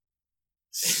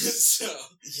 So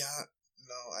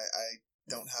I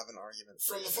don't have an argument.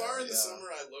 From afar in the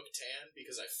summer, I look tan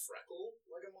because I freckle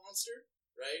like a monster.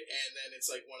 right? And then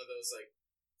it's like one of those like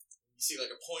you see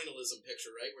like a pointillism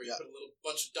picture, right, where you put a little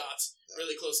bunch of dots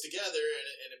really close together,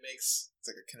 and it makes it's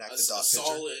like a connected dot picture.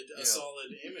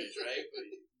 solid image, right? But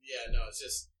yeah, no, it's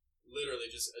just literally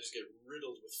I just get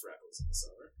riddled with freckles in the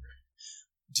summer.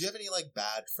 Do you have any like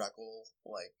bad freckle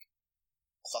like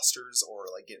clusters or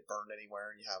like get burned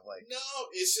anywhere and you have like? No,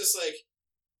 it's just like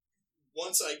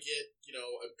once I get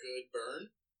a good burn,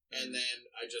 and then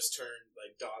I just turn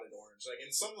like dotted orange. Like,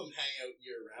 and some of them hang out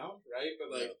year round, right?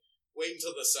 But like wait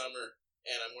until the summer,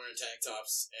 and I'm wearing tank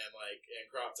tops and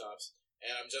crop tops,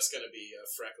 and I'm just gonna be a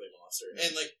freckly monster.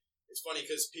 And like it's funny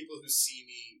because people who see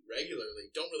me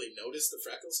regularly don't really notice the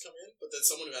freckles come in, but then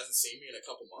someone who hasn't seen me in a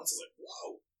couple months is like,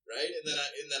 whoa. Right, and then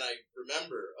I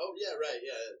remember. Oh yeah, right.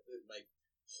 Yeah, my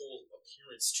whole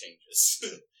appearance changes.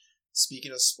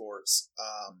 Speaking of sports,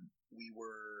 I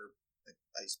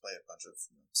used to play a bunch of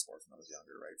sports when I was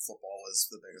younger. Right, football was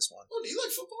the biggest one. Oh, do you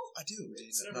like football? I do.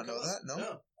 Did you not know that?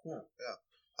 No. Cool. Yeah.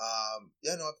 I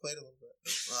played a little bit.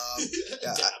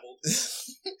 Dabbled.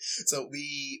 So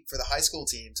for the high school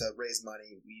team to raise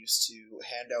money, we used to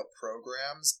hand out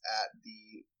programs at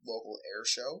the local air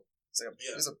show.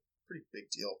 It was a pretty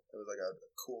big deal. It was like a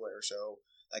cool air show,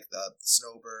 like the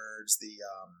Snowbirds,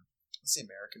 what's the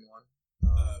American one?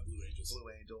 Blue Angels. Blue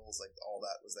Angels, like all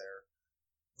that was there.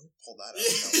 Let me pull that up.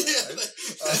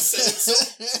 I said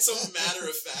it so matter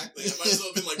of factly. I might as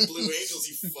well have been like Blue Angels,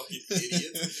 you fucking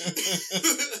idiot.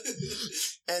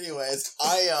 Anyways,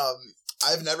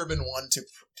 I've never been one to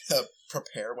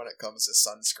prepare when it comes to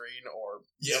sunscreen or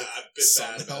I've been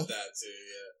bad about that too.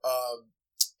 Yeah.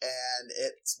 And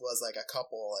it was like a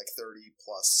couple 30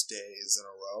 plus days in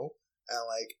a row, and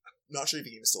like I'm not sure if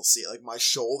you can even still see it. Like my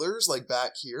shoulders, like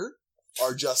back here,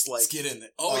 are just like get in there.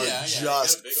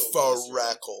 Just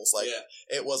freckles. Like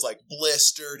it was like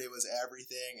blistered. It was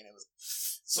everything, and it was.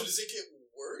 So does it get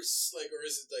worse? Like, or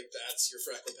is it like that's your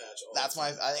freckle patch?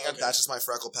 I think that's just my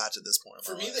freckle patch at this point.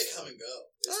 For me, they come and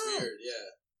go. It's weird.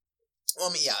 Yeah.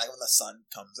 Well, I mean, like when the sun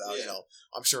comes out,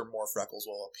 I'm sure more freckles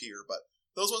will appear, but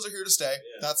those ones are here to stay.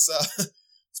 Yeah. That's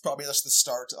it's probably just the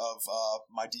start of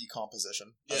my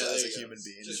decomposition as a human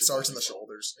being. It starts in the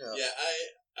shoulders. Yeah,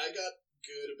 I got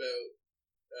good about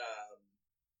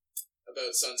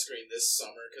sunscreen this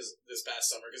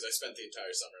past summer because I spent the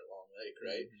entire summer at Long Lake,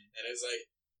 right? Mm-hmm. And it was like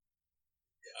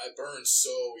I burned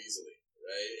so easily,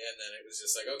 right? And then it was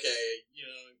just like, okay,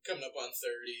 coming up on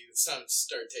 30, it's time to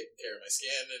start taking care of my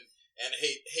skin, and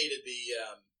hated the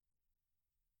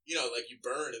like you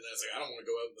burn, and then it's like I don't want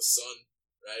to go out in the sun,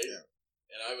 right? Yeah.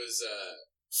 And I was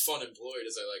fun employed,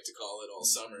 as I like to call it, all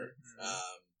summer,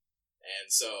 and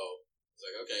so I was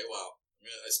like, okay, well,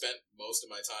 I spent most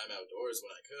of my time outdoors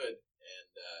when I could,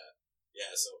 and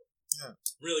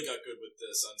really got good with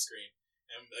the sunscreen,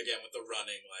 and again with the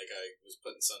running, like I was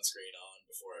putting sunscreen on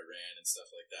before I ran and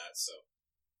stuff like that. So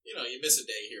you miss a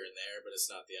day here and there, but it's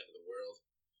not the end of the world.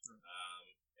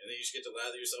 And then you just get to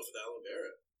lather yourself with aloe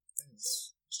vera.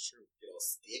 It's true. Get all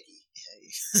sticky. Hey.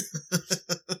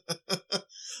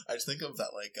 I just think of that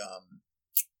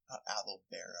not aloe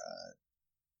vera.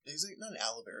 It's like not an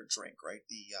aloe vera drink, right?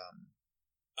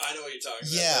 I know what you're talking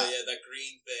about. Yeah, that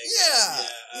green thing. Yeah.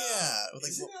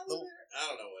 Is it aloe vera?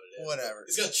 I don't know what it is. Whatever.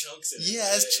 It's got chunks in it.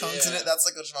 Yeah, it's chunks in it. That's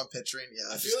like what I'm picturing.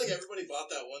 Yeah. I feel like everybody bought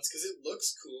that once because it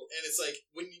looks cool, and it's like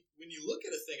when you look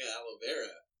at a thing of aloe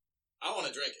vera, I want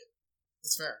to drink it.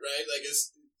 That's fair, right? Like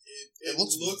it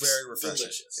looks very refreshing.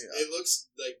 Delicious. Yeah. It looks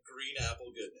like green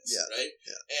apple goodness, right?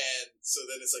 Yeah. And so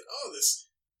then it's like,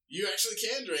 you actually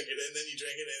can drink it, and then you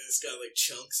drink it, and it's got like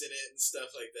chunks in it and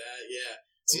stuff like that. Yeah.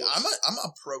 See, I'm a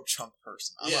pro chunk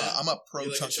person. I'm a pro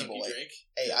chunky boy. Drink?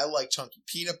 Hey, I like chunky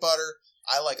peanut butter.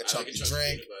 I like a chunky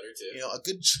drink. Peanut butter too. A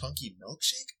good chunky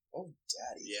milkshake. Oh,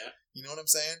 daddy. Yeah. You know what I'm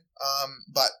saying?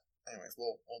 But anyways,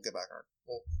 we'll get back on.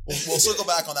 We'll circle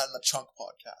back on that in the chunk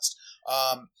podcast.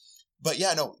 But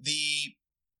yeah, no, I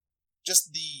guess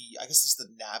it's the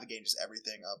navigating just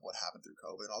everything of what happened through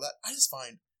COVID and all that. I just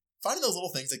finding those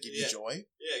little things that give you joy.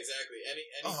 Yeah, exactly.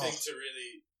 Anything to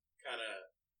really kind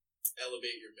of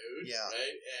elevate your mood,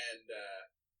 right? And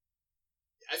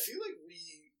I feel like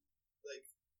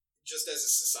just as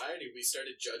a society, we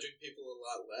started judging people a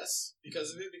lot less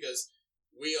because of it, because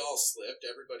we all slipped.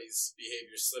 Everybody's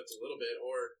behavior slipped a little bit,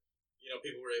 or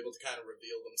people were able to kind of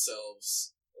reveal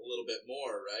themselves a little bit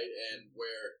more, right? And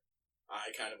where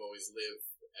I kind of always live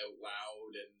out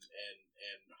loud and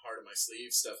heart of my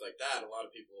sleeve, stuff like that. A lot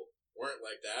of people weren't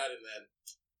like that, and then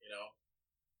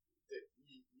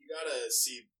you gotta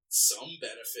see some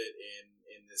benefit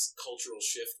in this cultural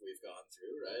shift we've gone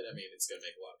through, right? I mean, it's gonna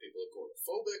make a lot of people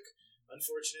agoraphobic,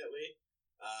 unfortunately,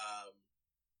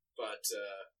 but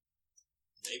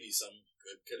maybe some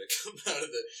good could have come out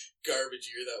of the garbage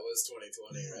year that was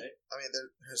 2020, right? I mean,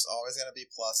 there's always going to be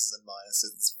pluses and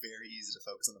minuses. It's very easy to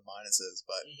focus on the minuses,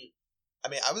 but I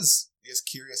mean, I was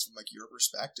curious from like your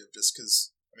perspective, just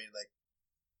because I mean, like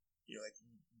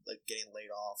like getting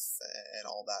laid off and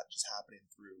all that just happening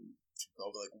through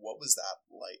COVID. Like, what was that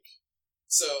like?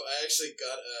 So I actually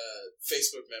got a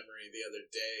Facebook memory the other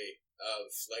day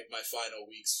of like my final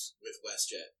weeks with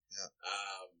WestJet. Yeah.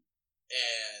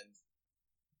 And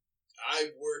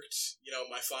I worked,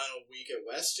 my final week at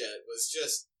WestJet was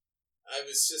I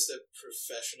was just a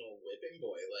professional whipping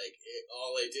boy. Like,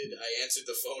 all I did, I answered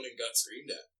the phone and got screamed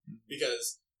at.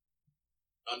 Because,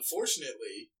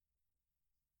 unfortunately,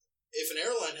 if an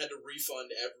airline had to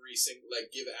refund every single,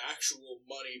 like, give actual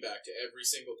money back to every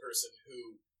single person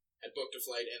who had booked a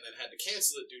flight and then had to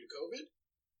cancel it due to COVID,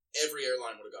 every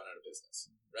airline would have gone out of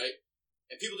business, right?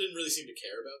 And people didn't really seem to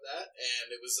care about that,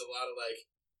 and it was a lot of, like,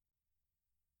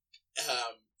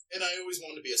 and I always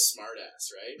wanted to be a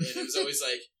smartass, right? And it was always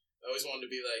like, I always wanted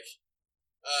to be like,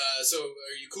 so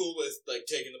are you cool with, like,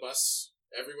 taking the bus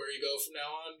everywhere you go from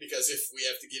now on? Because if we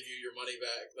have to give you your money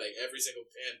back, like, every single,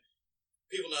 and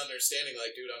people not understanding,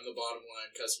 like, dude, I'm the bottom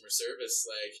line customer service,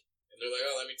 like, and they're like,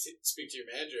 oh, let me speak to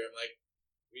your manager. I'm like,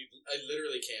 I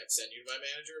literally can't send you to my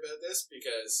manager about this,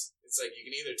 because it's like, you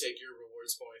can either take your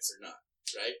rewards points or not,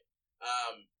 right?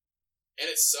 And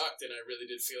it sucked, and I really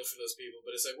did feel for those people,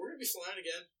 but it's like, we're going to be flying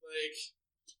again. Like,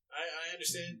 I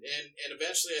understand, and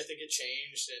eventually I think it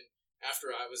changed, and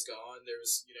after I was gone, there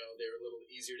was, they were a little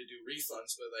easier to do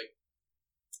refunds, but, like,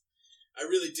 I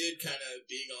really did kind of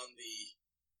being on the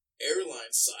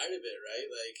airline side of it,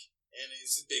 right? Like, and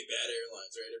it's big bad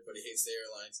airlines, right? Everybody hates the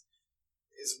airlines.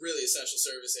 It's really essential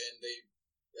service, and they,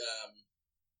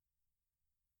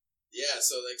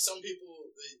 so, like, some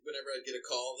people, whenever I'd get a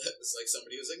call that was, like,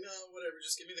 somebody who was like, no, whatever,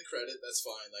 just give me the credit, that's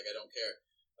fine, like, I don't care.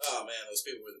 Oh, man, those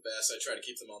people were the best. I try to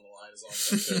keep them on the line as long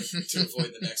as I could to avoid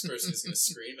the next person who's going to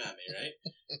scream at me, right?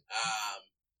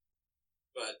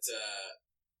 But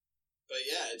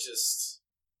yeah, it just,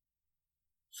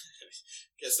 I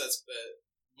guess that's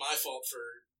my fault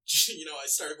for, I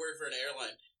started working for an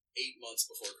airline 8 months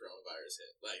before coronavirus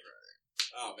hit. Like,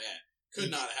 oh, man,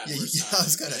 could not have had worse time. I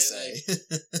was going to say.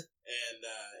 Like, and,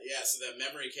 so that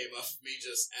memory came up of me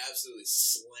just absolutely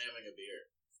slamming a beer.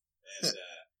 And,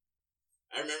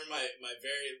 I remember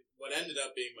what ended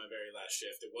up being my very last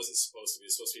shift. It wasn't supposed to be.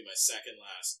 It was supposed to be my second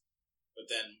last.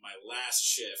 But then my last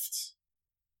shift,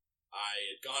 I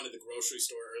had gone to the grocery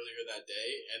store earlier that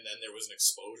day, and then there was an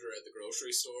exposure at the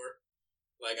grocery store.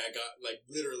 Like, I got, like,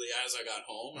 literally as I got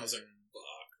home, I was like,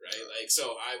 fuck, right? Like,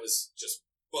 so I was just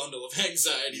bundle of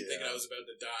anxiety, thinking I was about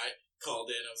to die.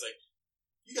 Called in, I was like,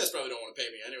 you guys probably don't want to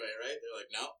pay me anyway, right? They're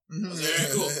like, no. I was like, all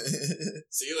right, cool.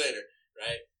 See you later,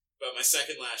 right? But my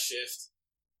second last shift,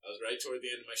 I was right toward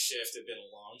the end of my shift. It had been a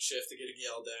long shift to getting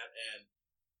yelled at, and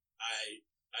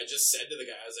I just said to the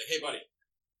guy, I was like, hey, buddy,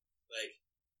 like,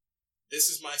 this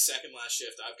is my second last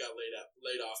shift. I've got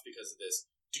laid off because of this.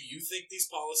 Do you think these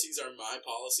policies are my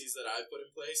policies that I've put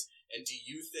in place? And do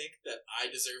you think that I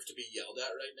deserve to be yelled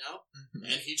at right now?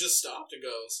 Mm-hmm. And he just stopped and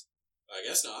goes, I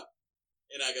guess not.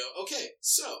 And I go, okay,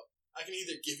 so I can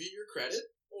either give you your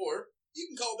credit or you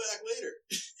can call back later.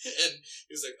 And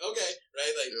he was like, okay,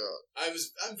 right? Like,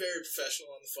 I'm very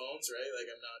professional on the phones, right? Like,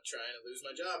 I'm not trying to lose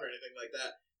my job or anything like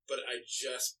that. But I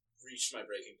just reached my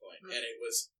breaking point, and it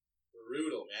was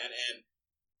brutal, man. And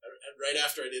right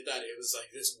after I did that, it was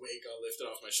like this weight got lifted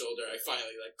off my shoulder. I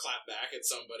finally, like, clapped back at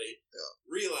somebody,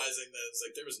 realizing that it was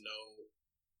like, there was no,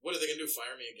 what are they going to do,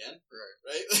 fire me again?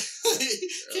 Right?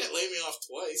 Can't lay me off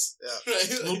twice. Yeah. Right?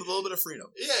 A little bit of freedom.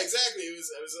 Yeah, exactly. I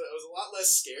was a lot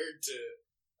less scared to,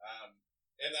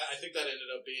 and I think that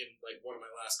ended up being, like, one of my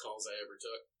last calls I ever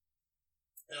took.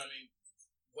 And, I mean,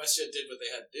 WestJet did what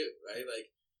they had to do, right?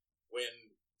 Like,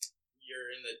 when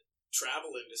you're in the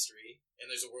travel industry and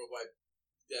there's a worldwide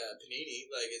panini,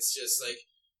 like, it's just, like,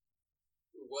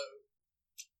 what,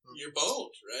 you're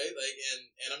boned, right? Like,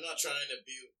 and I'm not trying to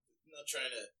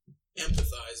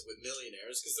empathize with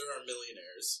millionaires, because there are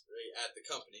millionaires, right, at the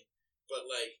company, but,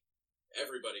 like,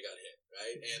 everybody got hit,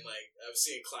 right? And, like, I was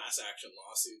seeing class action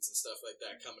lawsuits and stuff like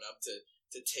that coming up to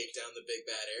take down the big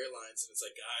bad airlines, and it's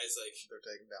like, guys, like, they're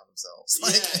taking down themselves.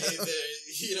 Yeah,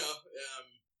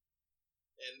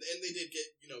 and they did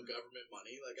get, government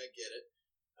money, like, I get it,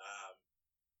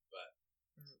 but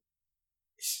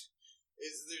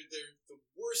the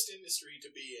worst industry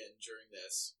to be in during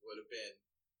this would have been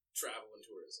travel and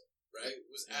tourism, right?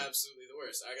 It was absolutely the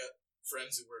worst. I got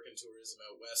friends who work in tourism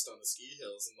out west on the ski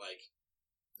hills, and, like,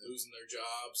 losing their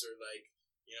jobs, or, like,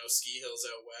 ski hills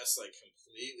out west, like,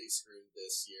 completely screwed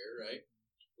this year, right?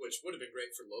 which would have been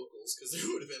great for locals because there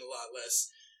would have been a lot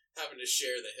less having to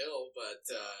share the hill, but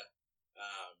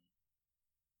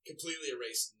completely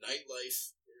erased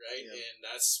nightlife, right? Yeah. And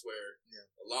that's where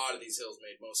a lot of these hills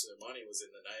made most of their money was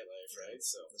in the nightlife, right?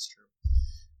 So that's true.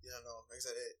 Yeah, no, like I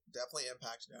said, it definitely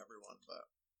impacted everyone, but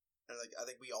and like I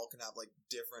think we all can have like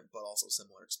different but also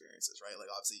similar experiences, right?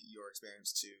 Like obviously your experience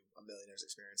to a millionaire's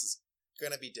experience is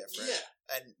gonna be different,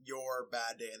 and your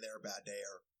bad day and their bad day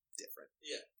are different.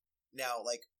 Yeah. Now,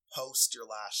 like post your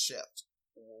last shift,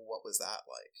 what was that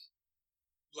like?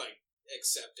 Like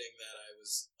accepting that I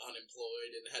was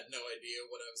unemployed and had no idea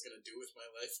what I was gonna do with my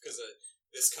life because of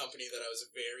this company that I was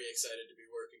very excited to be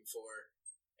working for.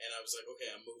 And I was like, okay,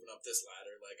 I'm moving up this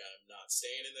ladder. Like, I'm not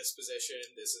staying in this position.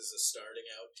 This is a starting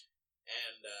out.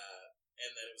 And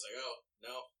then it was like, oh,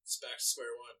 no, it's back to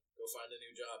square one. Go find a new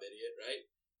job, idiot, right?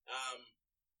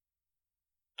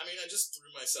 I mean, I just threw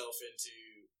myself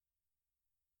into...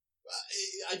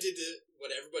 I did what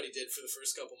everybody did for the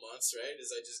first couple months, right? Is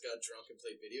I just got drunk and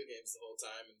played video games the whole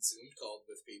time and Zoom called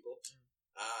with people.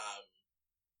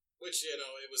 Which, you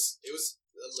know, it was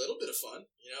a little bit of fun,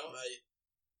 you know? I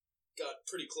got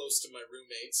pretty close to my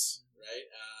roommates, right?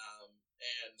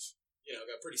 And you know,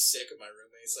 got pretty sick of my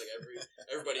roommates. Like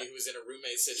everybody who was in a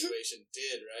roommate situation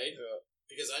did, right? Yeah.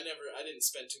 Because I didn't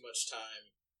spend too much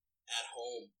time at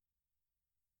home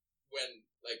when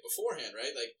like beforehand,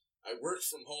 right? Like I worked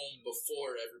from home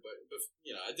before everybody.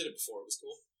 You know, I did it before. It was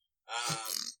cool.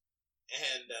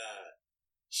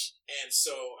 And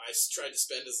so I tried to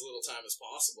spend as little time as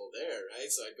possible there,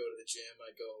 right? So I'd go to the gym.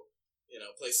 I'd go, you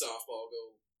know, play softball.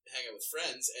 Go hang out with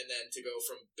friends, and then to go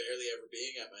from barely ever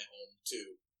being at my home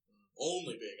to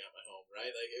only being at my home, right?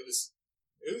 Like it was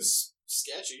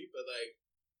sketchy, but like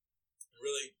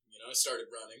really, you know, I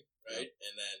started running, right,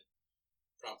 and then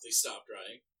promptly stopped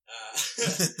running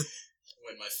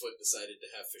when my foot decided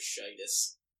to have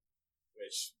fasciitis,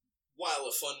 which, while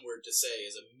a fun word to say,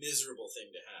 is a miserable thing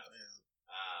to have.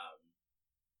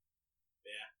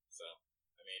 So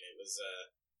I mean, it was.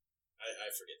 I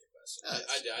forget the question.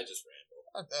 I just ramble.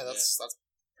 That's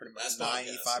pretty much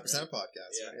 95% of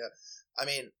podcasts. Yeah. Right? Yeah. I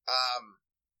mean,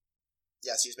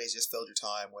 so you basically just filled your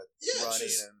time with running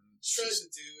and tried to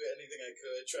do anything I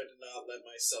could. Tried to not let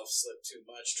myself slip too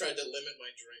much. Tried to limit my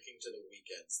drinking to the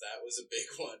weekends. That was a big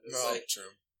one. It was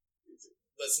true.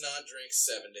 Let's not drink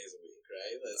 7 days a week,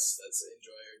 right? Let's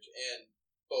enjoy our... And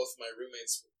both my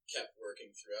roommates kept working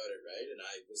throughout it, right? And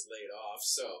I was laid off,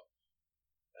 so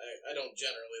I don't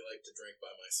generally like to drink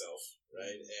by myself,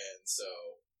 right? And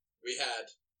so we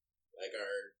had like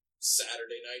our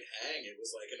Saturday night hang. It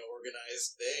was like an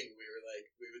organized thing. We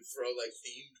would throw like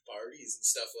themed parties and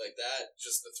stuff like that.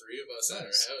 Just the three of us at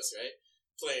our house, right?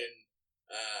 Playing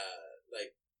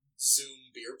like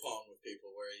Zoom beer pong with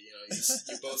people, where you know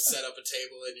you both set up a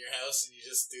table in your house and you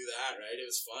just do that, right? It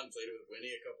was fun. Played it with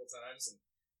Winnie a couple times, and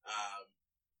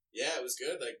it was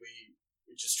good. Like we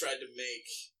just tried to make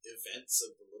events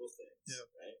of the little things,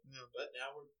 right? Yeah. But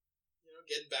now we're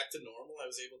getting back to normal.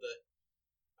 I was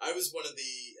one of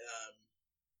the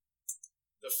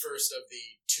first of the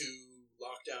 2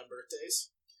 lockdown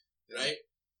birthdays, right?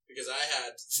 Because I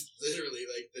had literally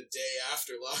like the day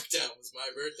after lockdown was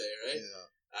my birthday, right? Yeah.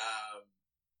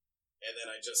 And then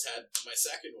I just had my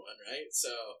second one, right?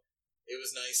 So it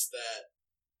was nice that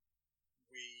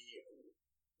we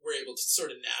were able to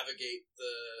sort of navigate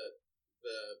the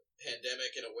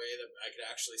pandemic in a way that I could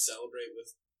actually celebrate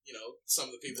with, you know, some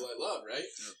of the people I love, right?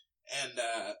 Yeah. And,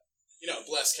 you know,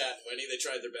 bless Kat and Winnie, they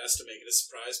tried their best to make it a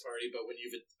surprise party, but when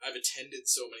I've attended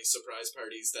so many surprise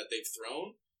parties that they've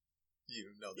thrown,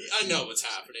 I know what's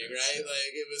happening, right? Yeah.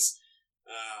 Like, it was,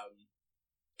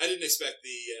 I didn't expect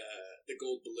the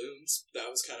gold balloons. That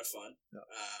was kind of fun. No.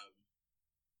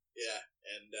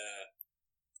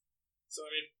 So, I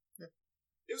mean,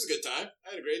 it was a good time.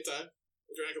 I had a great time.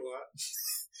 I drank a lot.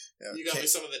 You got me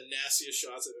some of the nastiest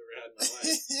shots I've ever had in my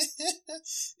life.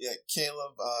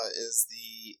 Caleb is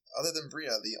other than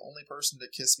Bria, the only person to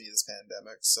kiss me this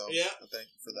pandemic, so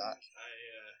thank you for that.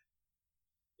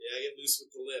 I get loose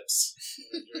with the lips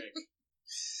when I drink.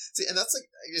 See, and that's like,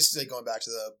 I guess going back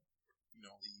to the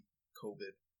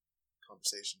COVID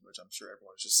conversation, which I'm sure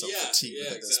everyone's just so fatigued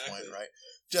at this point, right?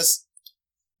 Just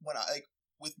when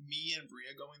with me and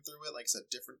Bria going through it, like I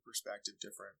said, different perspective,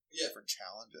 different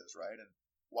challenges, right? And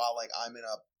while like I'm in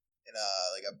a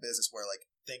business where like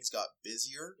things got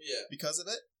busier because of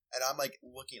it, and I'm like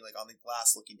looking like on the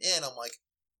glass looking in, I'm like,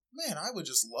 man, I would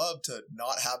just love to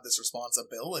not have this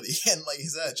responsibility and like you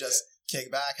said, just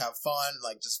kick back, have fun,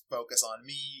 like just focus on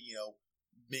me,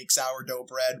 make sourdough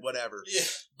bread, whatever. Yeah.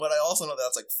 But I also know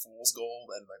that's like fool's gold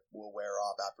and like will wear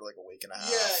off after like a week and a half.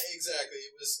 Yeah, exactly.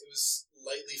 It was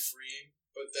slightly freeing,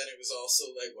 but then it was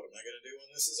also like, what am I gonna do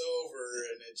when this is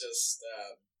over? And it just,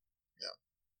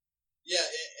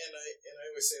 and I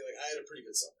always say, like, I had a pretty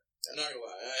good summer. I'm not gonna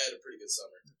lie, I had a pretty good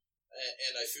summer,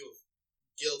 and I feel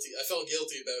guilty. I felt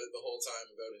guilty about it the whole time,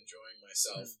 about enjoying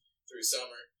myself through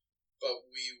summer. But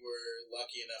we were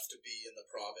lucky enough to be in the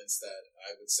province that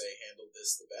I would say handled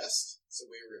this the best. So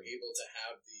we were able to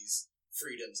have these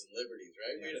freedoms and liberties,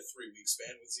 right? We had a 3-week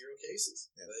span with 0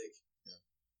 cases.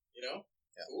 You know?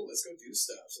 Yeah. Cool, let's go do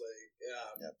stuff.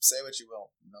 Like, say what you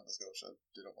will. Nova Scotia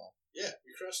did it well. Yeah,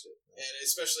 we crushed it. Yeah. And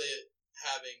especially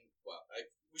having,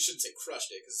 we shouldn't say crushed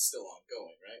it because it's still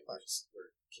ongoing, right?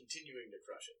 We're continuing to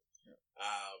crush it. Yeah.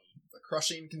 The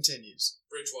crushing continues.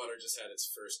 Bridgewater just had its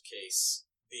first case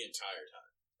the entire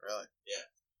time. Really? Yeah.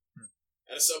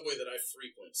 At a Subway that I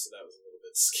frequent, so that was a little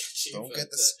bit sketchy. Don't get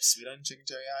the sweet onion chicken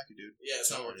teriyaki, dude. Yeah,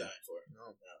 it's not worth dying for.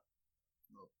 No.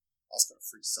 Also got a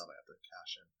free sub I have to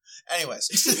cash in.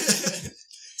 Anyways.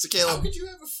 So Caleb, how could you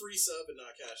have a free sub and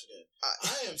not cash it in?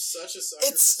 I am such a sucker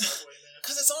for Subway, man.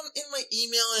 Because it's in my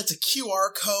email and it's a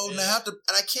QR code, and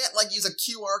I can't use a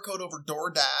QR code over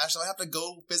DoorDash, so I have to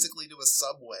go physically to a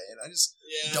Subway, and I just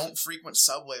don't frequent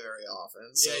Subway very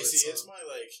often. So it's my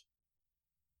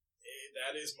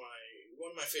that is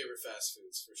one of my favorite fast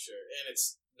foods for sure, and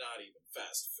it's not even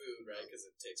fast food, right? Because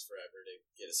it takes forever to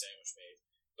get a sandwich made.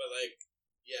 But I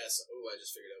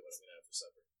just figured out what I'm gonna have for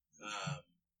supper.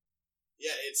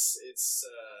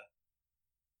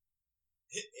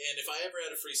 And if I ever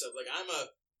had a free sub, like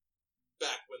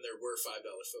back when there were $5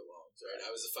 footlongs, right?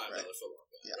 I was a $5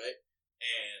 footlong guy, right?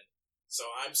 And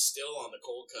so I'm still on the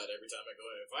cold cut every time I go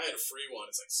in. If I had a free one,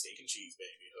 it's like steak and cheese,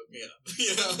 baby. Hook me up,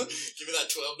 Give me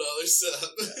that $12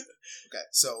 sub. Okay,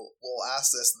 so we'll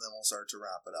ask this and then we'll start to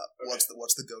wrap it up. Okay.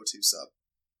 What's the go-to sub?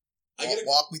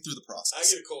 Walk me through the process. I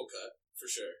get a cold cut for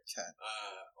sure. Okay.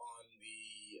 On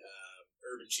the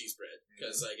urban cheese bread,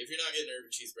 because if you're not getting urban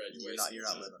cheese bread, you're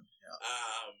not living. Yeah.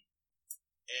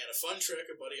 And a fun trick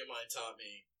a buddy of mine taught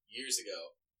me years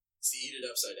ago is to eat it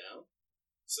upside down,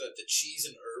 so that the cheese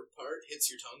and herb part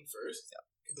hits your tongue first. Yeah.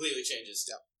 Completely changes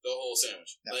the whole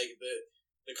sandwich. Yeah. Like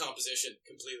the composition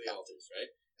completely alters,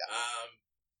 right?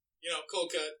 Yeah.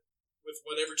 Cold cut with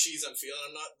whatever cheese I'm feeling.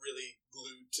 I'm not really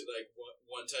glued to like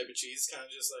one type of cheese. Kind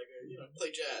of just like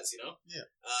play jazz, Yeah.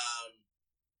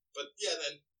 But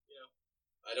then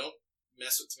I don't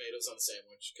mess with tomatoes on a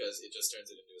sandwich because it just turns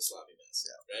it into a sloppy mess.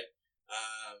 Yeah. Right.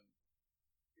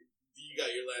 You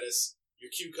got your lettuce,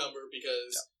 your cucumber,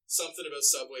 because something about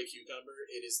Subway cucumber,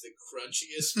 it is the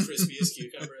crunchiest, crispiest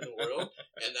cucumber in the world,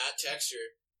 and that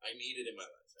texture, I need it in my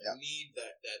life. I need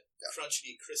that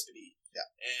crunchy, crispity. Yeah.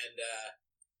 And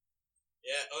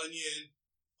onion,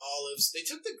 olives. They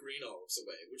took the green olives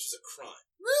away, which is a crime.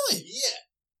 Really?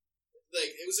 Yeah.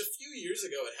 Like, it was a few years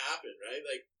ago it happened, right?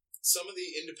 Like, some of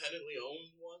the independently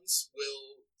owned ones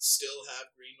will still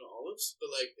have green olives, but,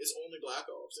 like, it's only black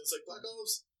olives. And it's like, black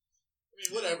olives, I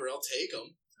mean, whatever, I'll take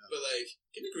them. Yeah. But, like,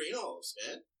 give me green olives,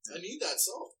 man. Yeah. I need that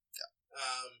salt. Yeah.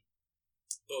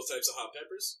 Both types of hot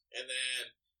peppers. And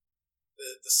then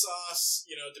the sauce,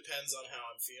 depends on how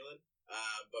I'm feeling.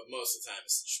 But most of the time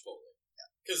it's the Chipotle.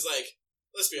 Because, like,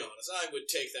 let's be honest, I would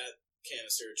take that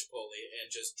canister of Chipotle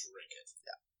and just drink it.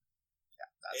 Yeah.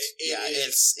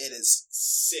 It is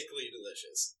sickly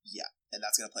delicious. Yeah, and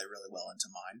that's gonna play really well into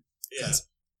mine. Yeah.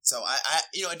 So I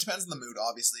it depends on the mood,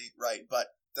 obviously, right?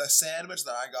 But the sandwich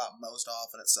that I got most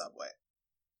often at Subway,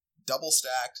 double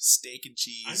stacked steak and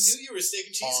cheese. I knew you were a steak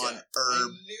and cheese on guy.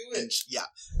 herb. I knew it.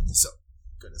 So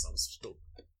goodness, I almost spilled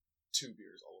 2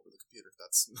 beers all over the computer.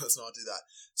 Let's not do that.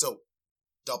 So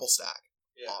double stack,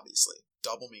 obviously,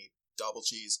 double meat, double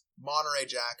cheese, Monterey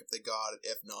Jack if they got it.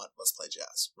 If not, let's play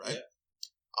jazz, right? Yeah.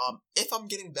 If I'm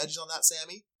getting veggies on that,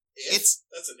 Sammy, that's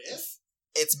an if.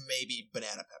 It's maybe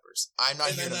banana peppers. I'm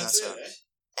not here to mess up.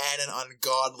 And an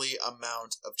ungodly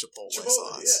amount of Chipotle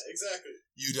sauce. Yeah, exactly.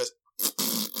 You just,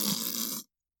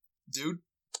 dude.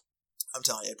 I'm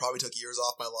telling you, it probably took years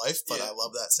off my life, but I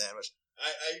love that sandwich.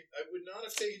 I would not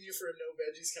have taken you for a no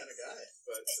veggies kind of guy,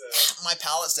 but my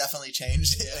palate's definitely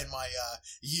changed in my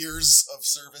years of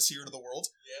service here to the world.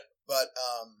 Yeah. But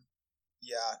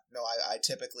I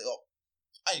typically.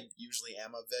 I usually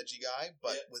am a veggie guy,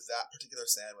 but with that particular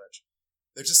sandwich,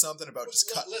 there's just something about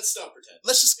cut. Let's stop pretending.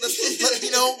 Let's let's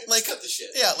cut the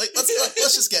shit. Yeah,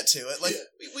 let's just get to it. Like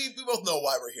we both know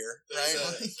why we're here, right?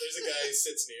 There's a guy who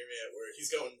sits near me at work.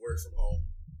 He's going to work from home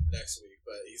next week,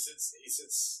 but he sits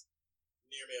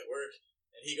near me at work,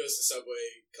 and he goes to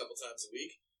Subway a couple times a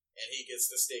week, and he gets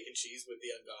the steak and cheese with the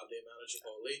ungodly amount of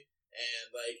Chipotle, and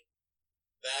like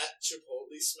that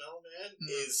Chipotle smell, man,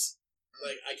 is.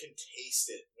 Like, I can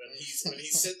taste it when he's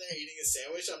sitting there eating his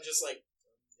sandwich. I'm just like,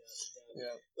 man.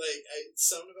 Yeah. Like,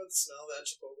 something about the smell of that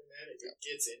Chipotle, man, it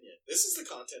gets in you. This is the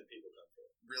content people come for.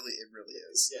 It really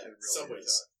is. Yeah, it really Subway is.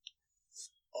 talk.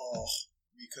 Oh,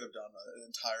 we could have done an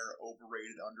entire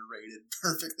overrated, underrated,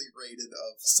 perfectly rated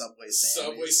of Subway sandwiches.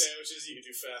 Subway sandwiches, you can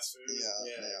do fast food. Yeah,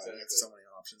 exactly. we have so many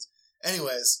options.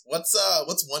 Anyways, what's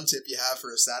one tip you have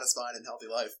for a satisfied and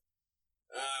healthy life?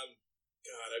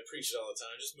 God, I preach it all the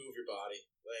time. Just move your body.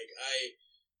 Like,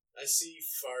 I see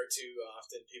far too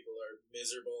often people are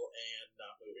miserable and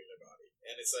not moving their body.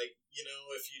 And it's like,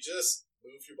 if you just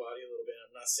move your body a little bit,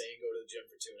 I'm not saying go to the gym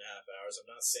for 2.5 hours.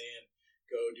 I'm not saying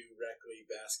go do rec league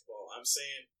basketball. I'm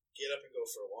saying get up and go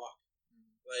for a walk.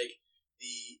 Like,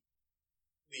 the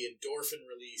endorphin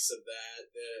release of that,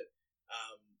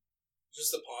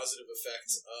 just the positive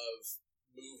effects of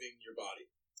moving your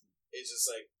body. It's just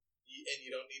like, and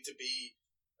you don't need to be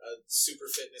a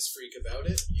super fitness freak about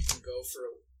it. You can go for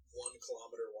a 1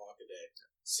 kilometer walk a day.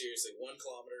 Seriously, 1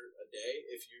 kilometer a day,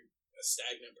 if you're a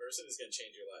stagnant person, is going to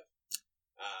change your life.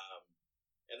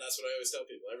 And that's what I always tell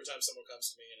people. Every time someone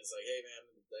comes to me and is like, hey man,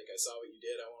 like, I saw what you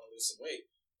did, I want to lose some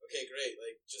weight. Okay, great.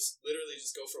 Like, just literally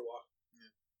just go for a walk.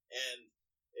 Yeah. And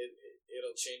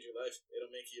it'll change your life.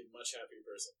 It'll make you a much happier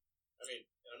person. I mean,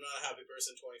 I'm not a happy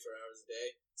person 24 hours a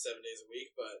day, 7 days a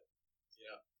week, but,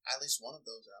 at least one of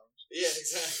those hours. Yeah,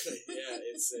 exactly. Yeah,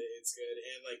 it's good.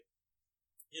 And, like,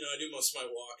 I do most of my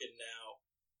walking now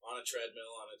on a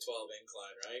treadmill on a 12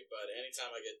 incline, right? But anytime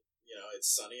I get,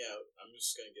 it's sunny out, I'm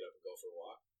just going to get up and go for a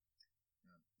walk.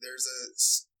 There's a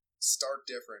stark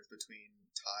difference between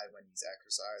Ty when he's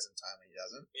exercised and Ty when he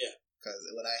doesn't. Yeah. Because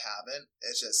when I haven't,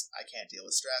 it's just, I can't deal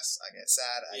with stress. I get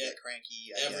sad. I get cranky.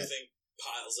 Everything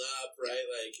piles up, right?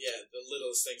 Yeah. Like, the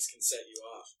littlest things can set you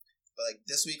off. But, like,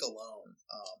 this week alone,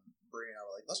 Brie and I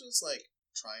were like, let's just, like,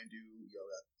 try and do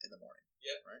yoga in the morning.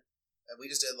 Yeah. Right? And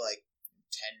we just did, like,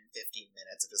 10, 15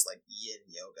 minutes of just, like, yin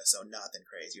yoga, so nothing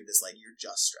crazy. You're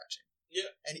just stretching.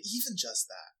 Yeah. And even just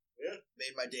that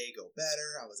made my day go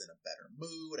better. I was in a better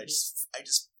mood. I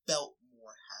just felt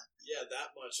more happy. Yeah,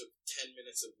 that much of 10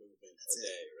 minutes of movement a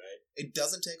day, right? It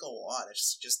doesn't take a lot.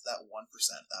 It's just that 1%.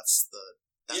 That's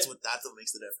what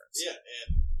makes the difference. Yeah,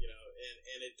 and,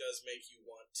 and it does make you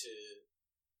want to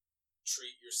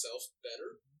treat yourself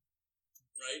better,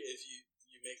 right? If you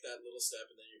make that little step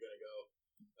and then you're going to go,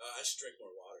 I should drink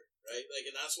more water, right? Like,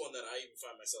 and that's one that I even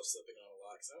find myself slipping on a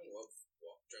lot because I don't love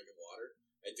drinking water.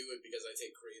 I do it because I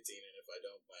take creatine, and if I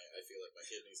don't, I feel like my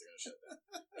kidneys are going to shut down,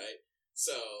 right?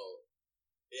 So,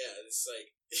 yeah, it's like,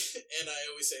 and I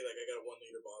always say, like, I got a 1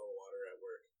 liter bottle of water at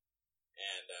work,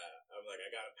 and I'm like,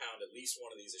 I got to pound at least one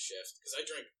of these a shift because I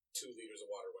drink 2 liters of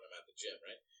water when I'm at the gym,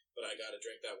 right? But I got to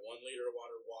drink that 1 liter of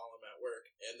water while I'm at work,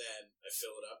 and then I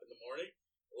fill it up in the morning.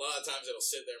 A lot of times it'll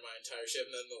sit there my entire shift,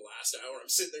 and then the last hour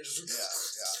I'm sitting there just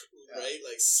right,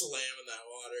 like slamming that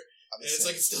water, and it's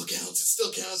like it still counts. It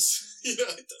still counts. It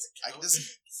doesn't count.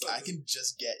 I can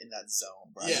just get in that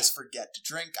zone, bro. I just forget to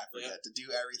drink. I forget to do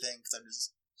everything because I'm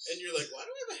just. And you're like, why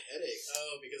do I have a headache?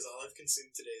 Oh, because all I've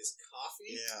consumed today is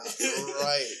coffee. Yeah,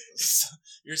 right.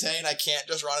 You're saying I can't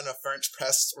just run in a French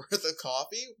press worth of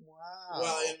coffee? Wow.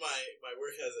 Well, in my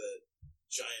work has a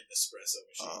giant espresso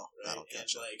machine. Oh, right? That'll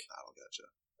get you.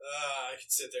 I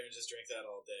could sit there and just drink that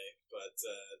all day, but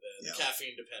the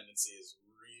caffeine dependency is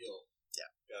real. Yeah,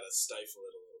 gotta stifle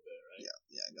it a little bit, right?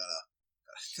 Yeah,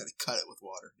 gotta cut it with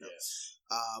water. No.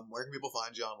 Yeah. Where can people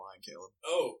find you online, Caleb?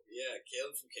 Oh yeah,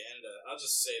 Caleb from Canada. I'll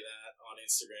just say that on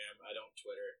Instagram. I don't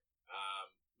Twitter.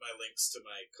 My links to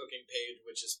my cooking page,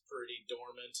 which is pretty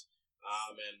dormant,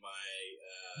 and my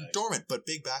dormant but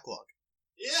big backlog.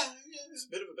 Yeah, there's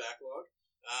a bit of a backlog.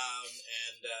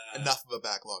 Enough of a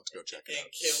backlog to go check it out.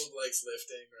 And Caleb Likes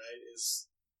Lifting, right, is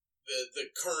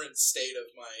the current state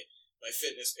of my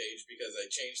fitness page because I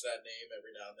change that name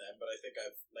every now and then, but I think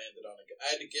I've landed on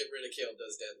I had to get rid of Caleb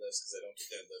Does Deadlifts because I don't do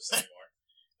deadlifts anymore.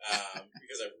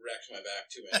 Because I've wrecked my back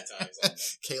too many times on them.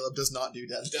 Caleb does not do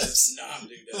deadlifts. Does not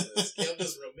do deadlifts. Caleb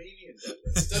does Romanian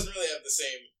deadlifts. It doesn't really have the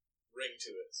same ring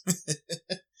to it.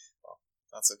 Well,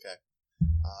 that's okay.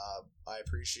 I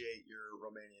appreciate your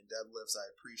Romanian deadlifts. I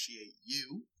appreciate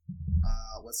you.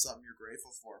 What's something you're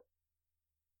grateful for?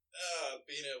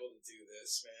 Being able to do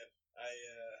this, man.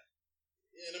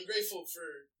 And I'm grateful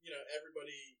for,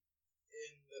 everybody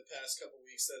in the past couple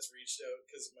weeks that's reached out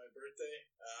because of my birthday.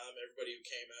 Everybody who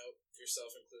came out,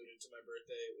 yourself included, to my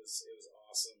birthday, it was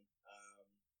awesome.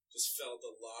 Just felt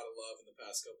a lot of love in the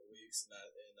past couple weeks,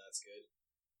 and that's good.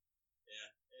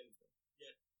 Yeah, and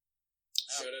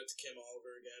shout out to Kim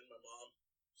Oliver again, my mom.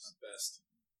 She's the best.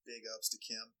 Big ups to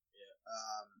Kim. Yeah.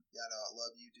 I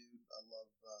love you, dude. I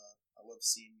love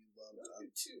seeing you. Love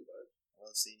you too, bud. I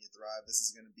love seeing you thrive. This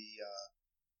is going to be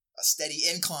a steady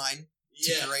incline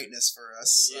Yeah. greatness for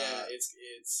us. Yeah, it's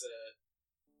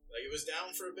like it was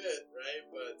down for a bit, right?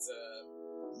 But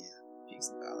Peaks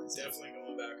and valleys. definitely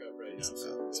going back up right now. So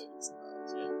good.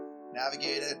 Yeah.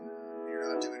 Navigate it. If you're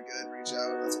not doing good, reach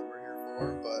out. That's what we're here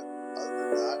for. But other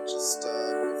than that, just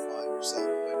find yourself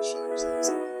a way to shine yourself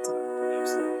today.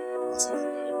 Absolutely. Awesome.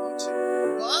 You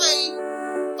too.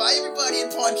 Bye. Bye, everybody in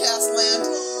podcast land.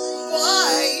 Bye.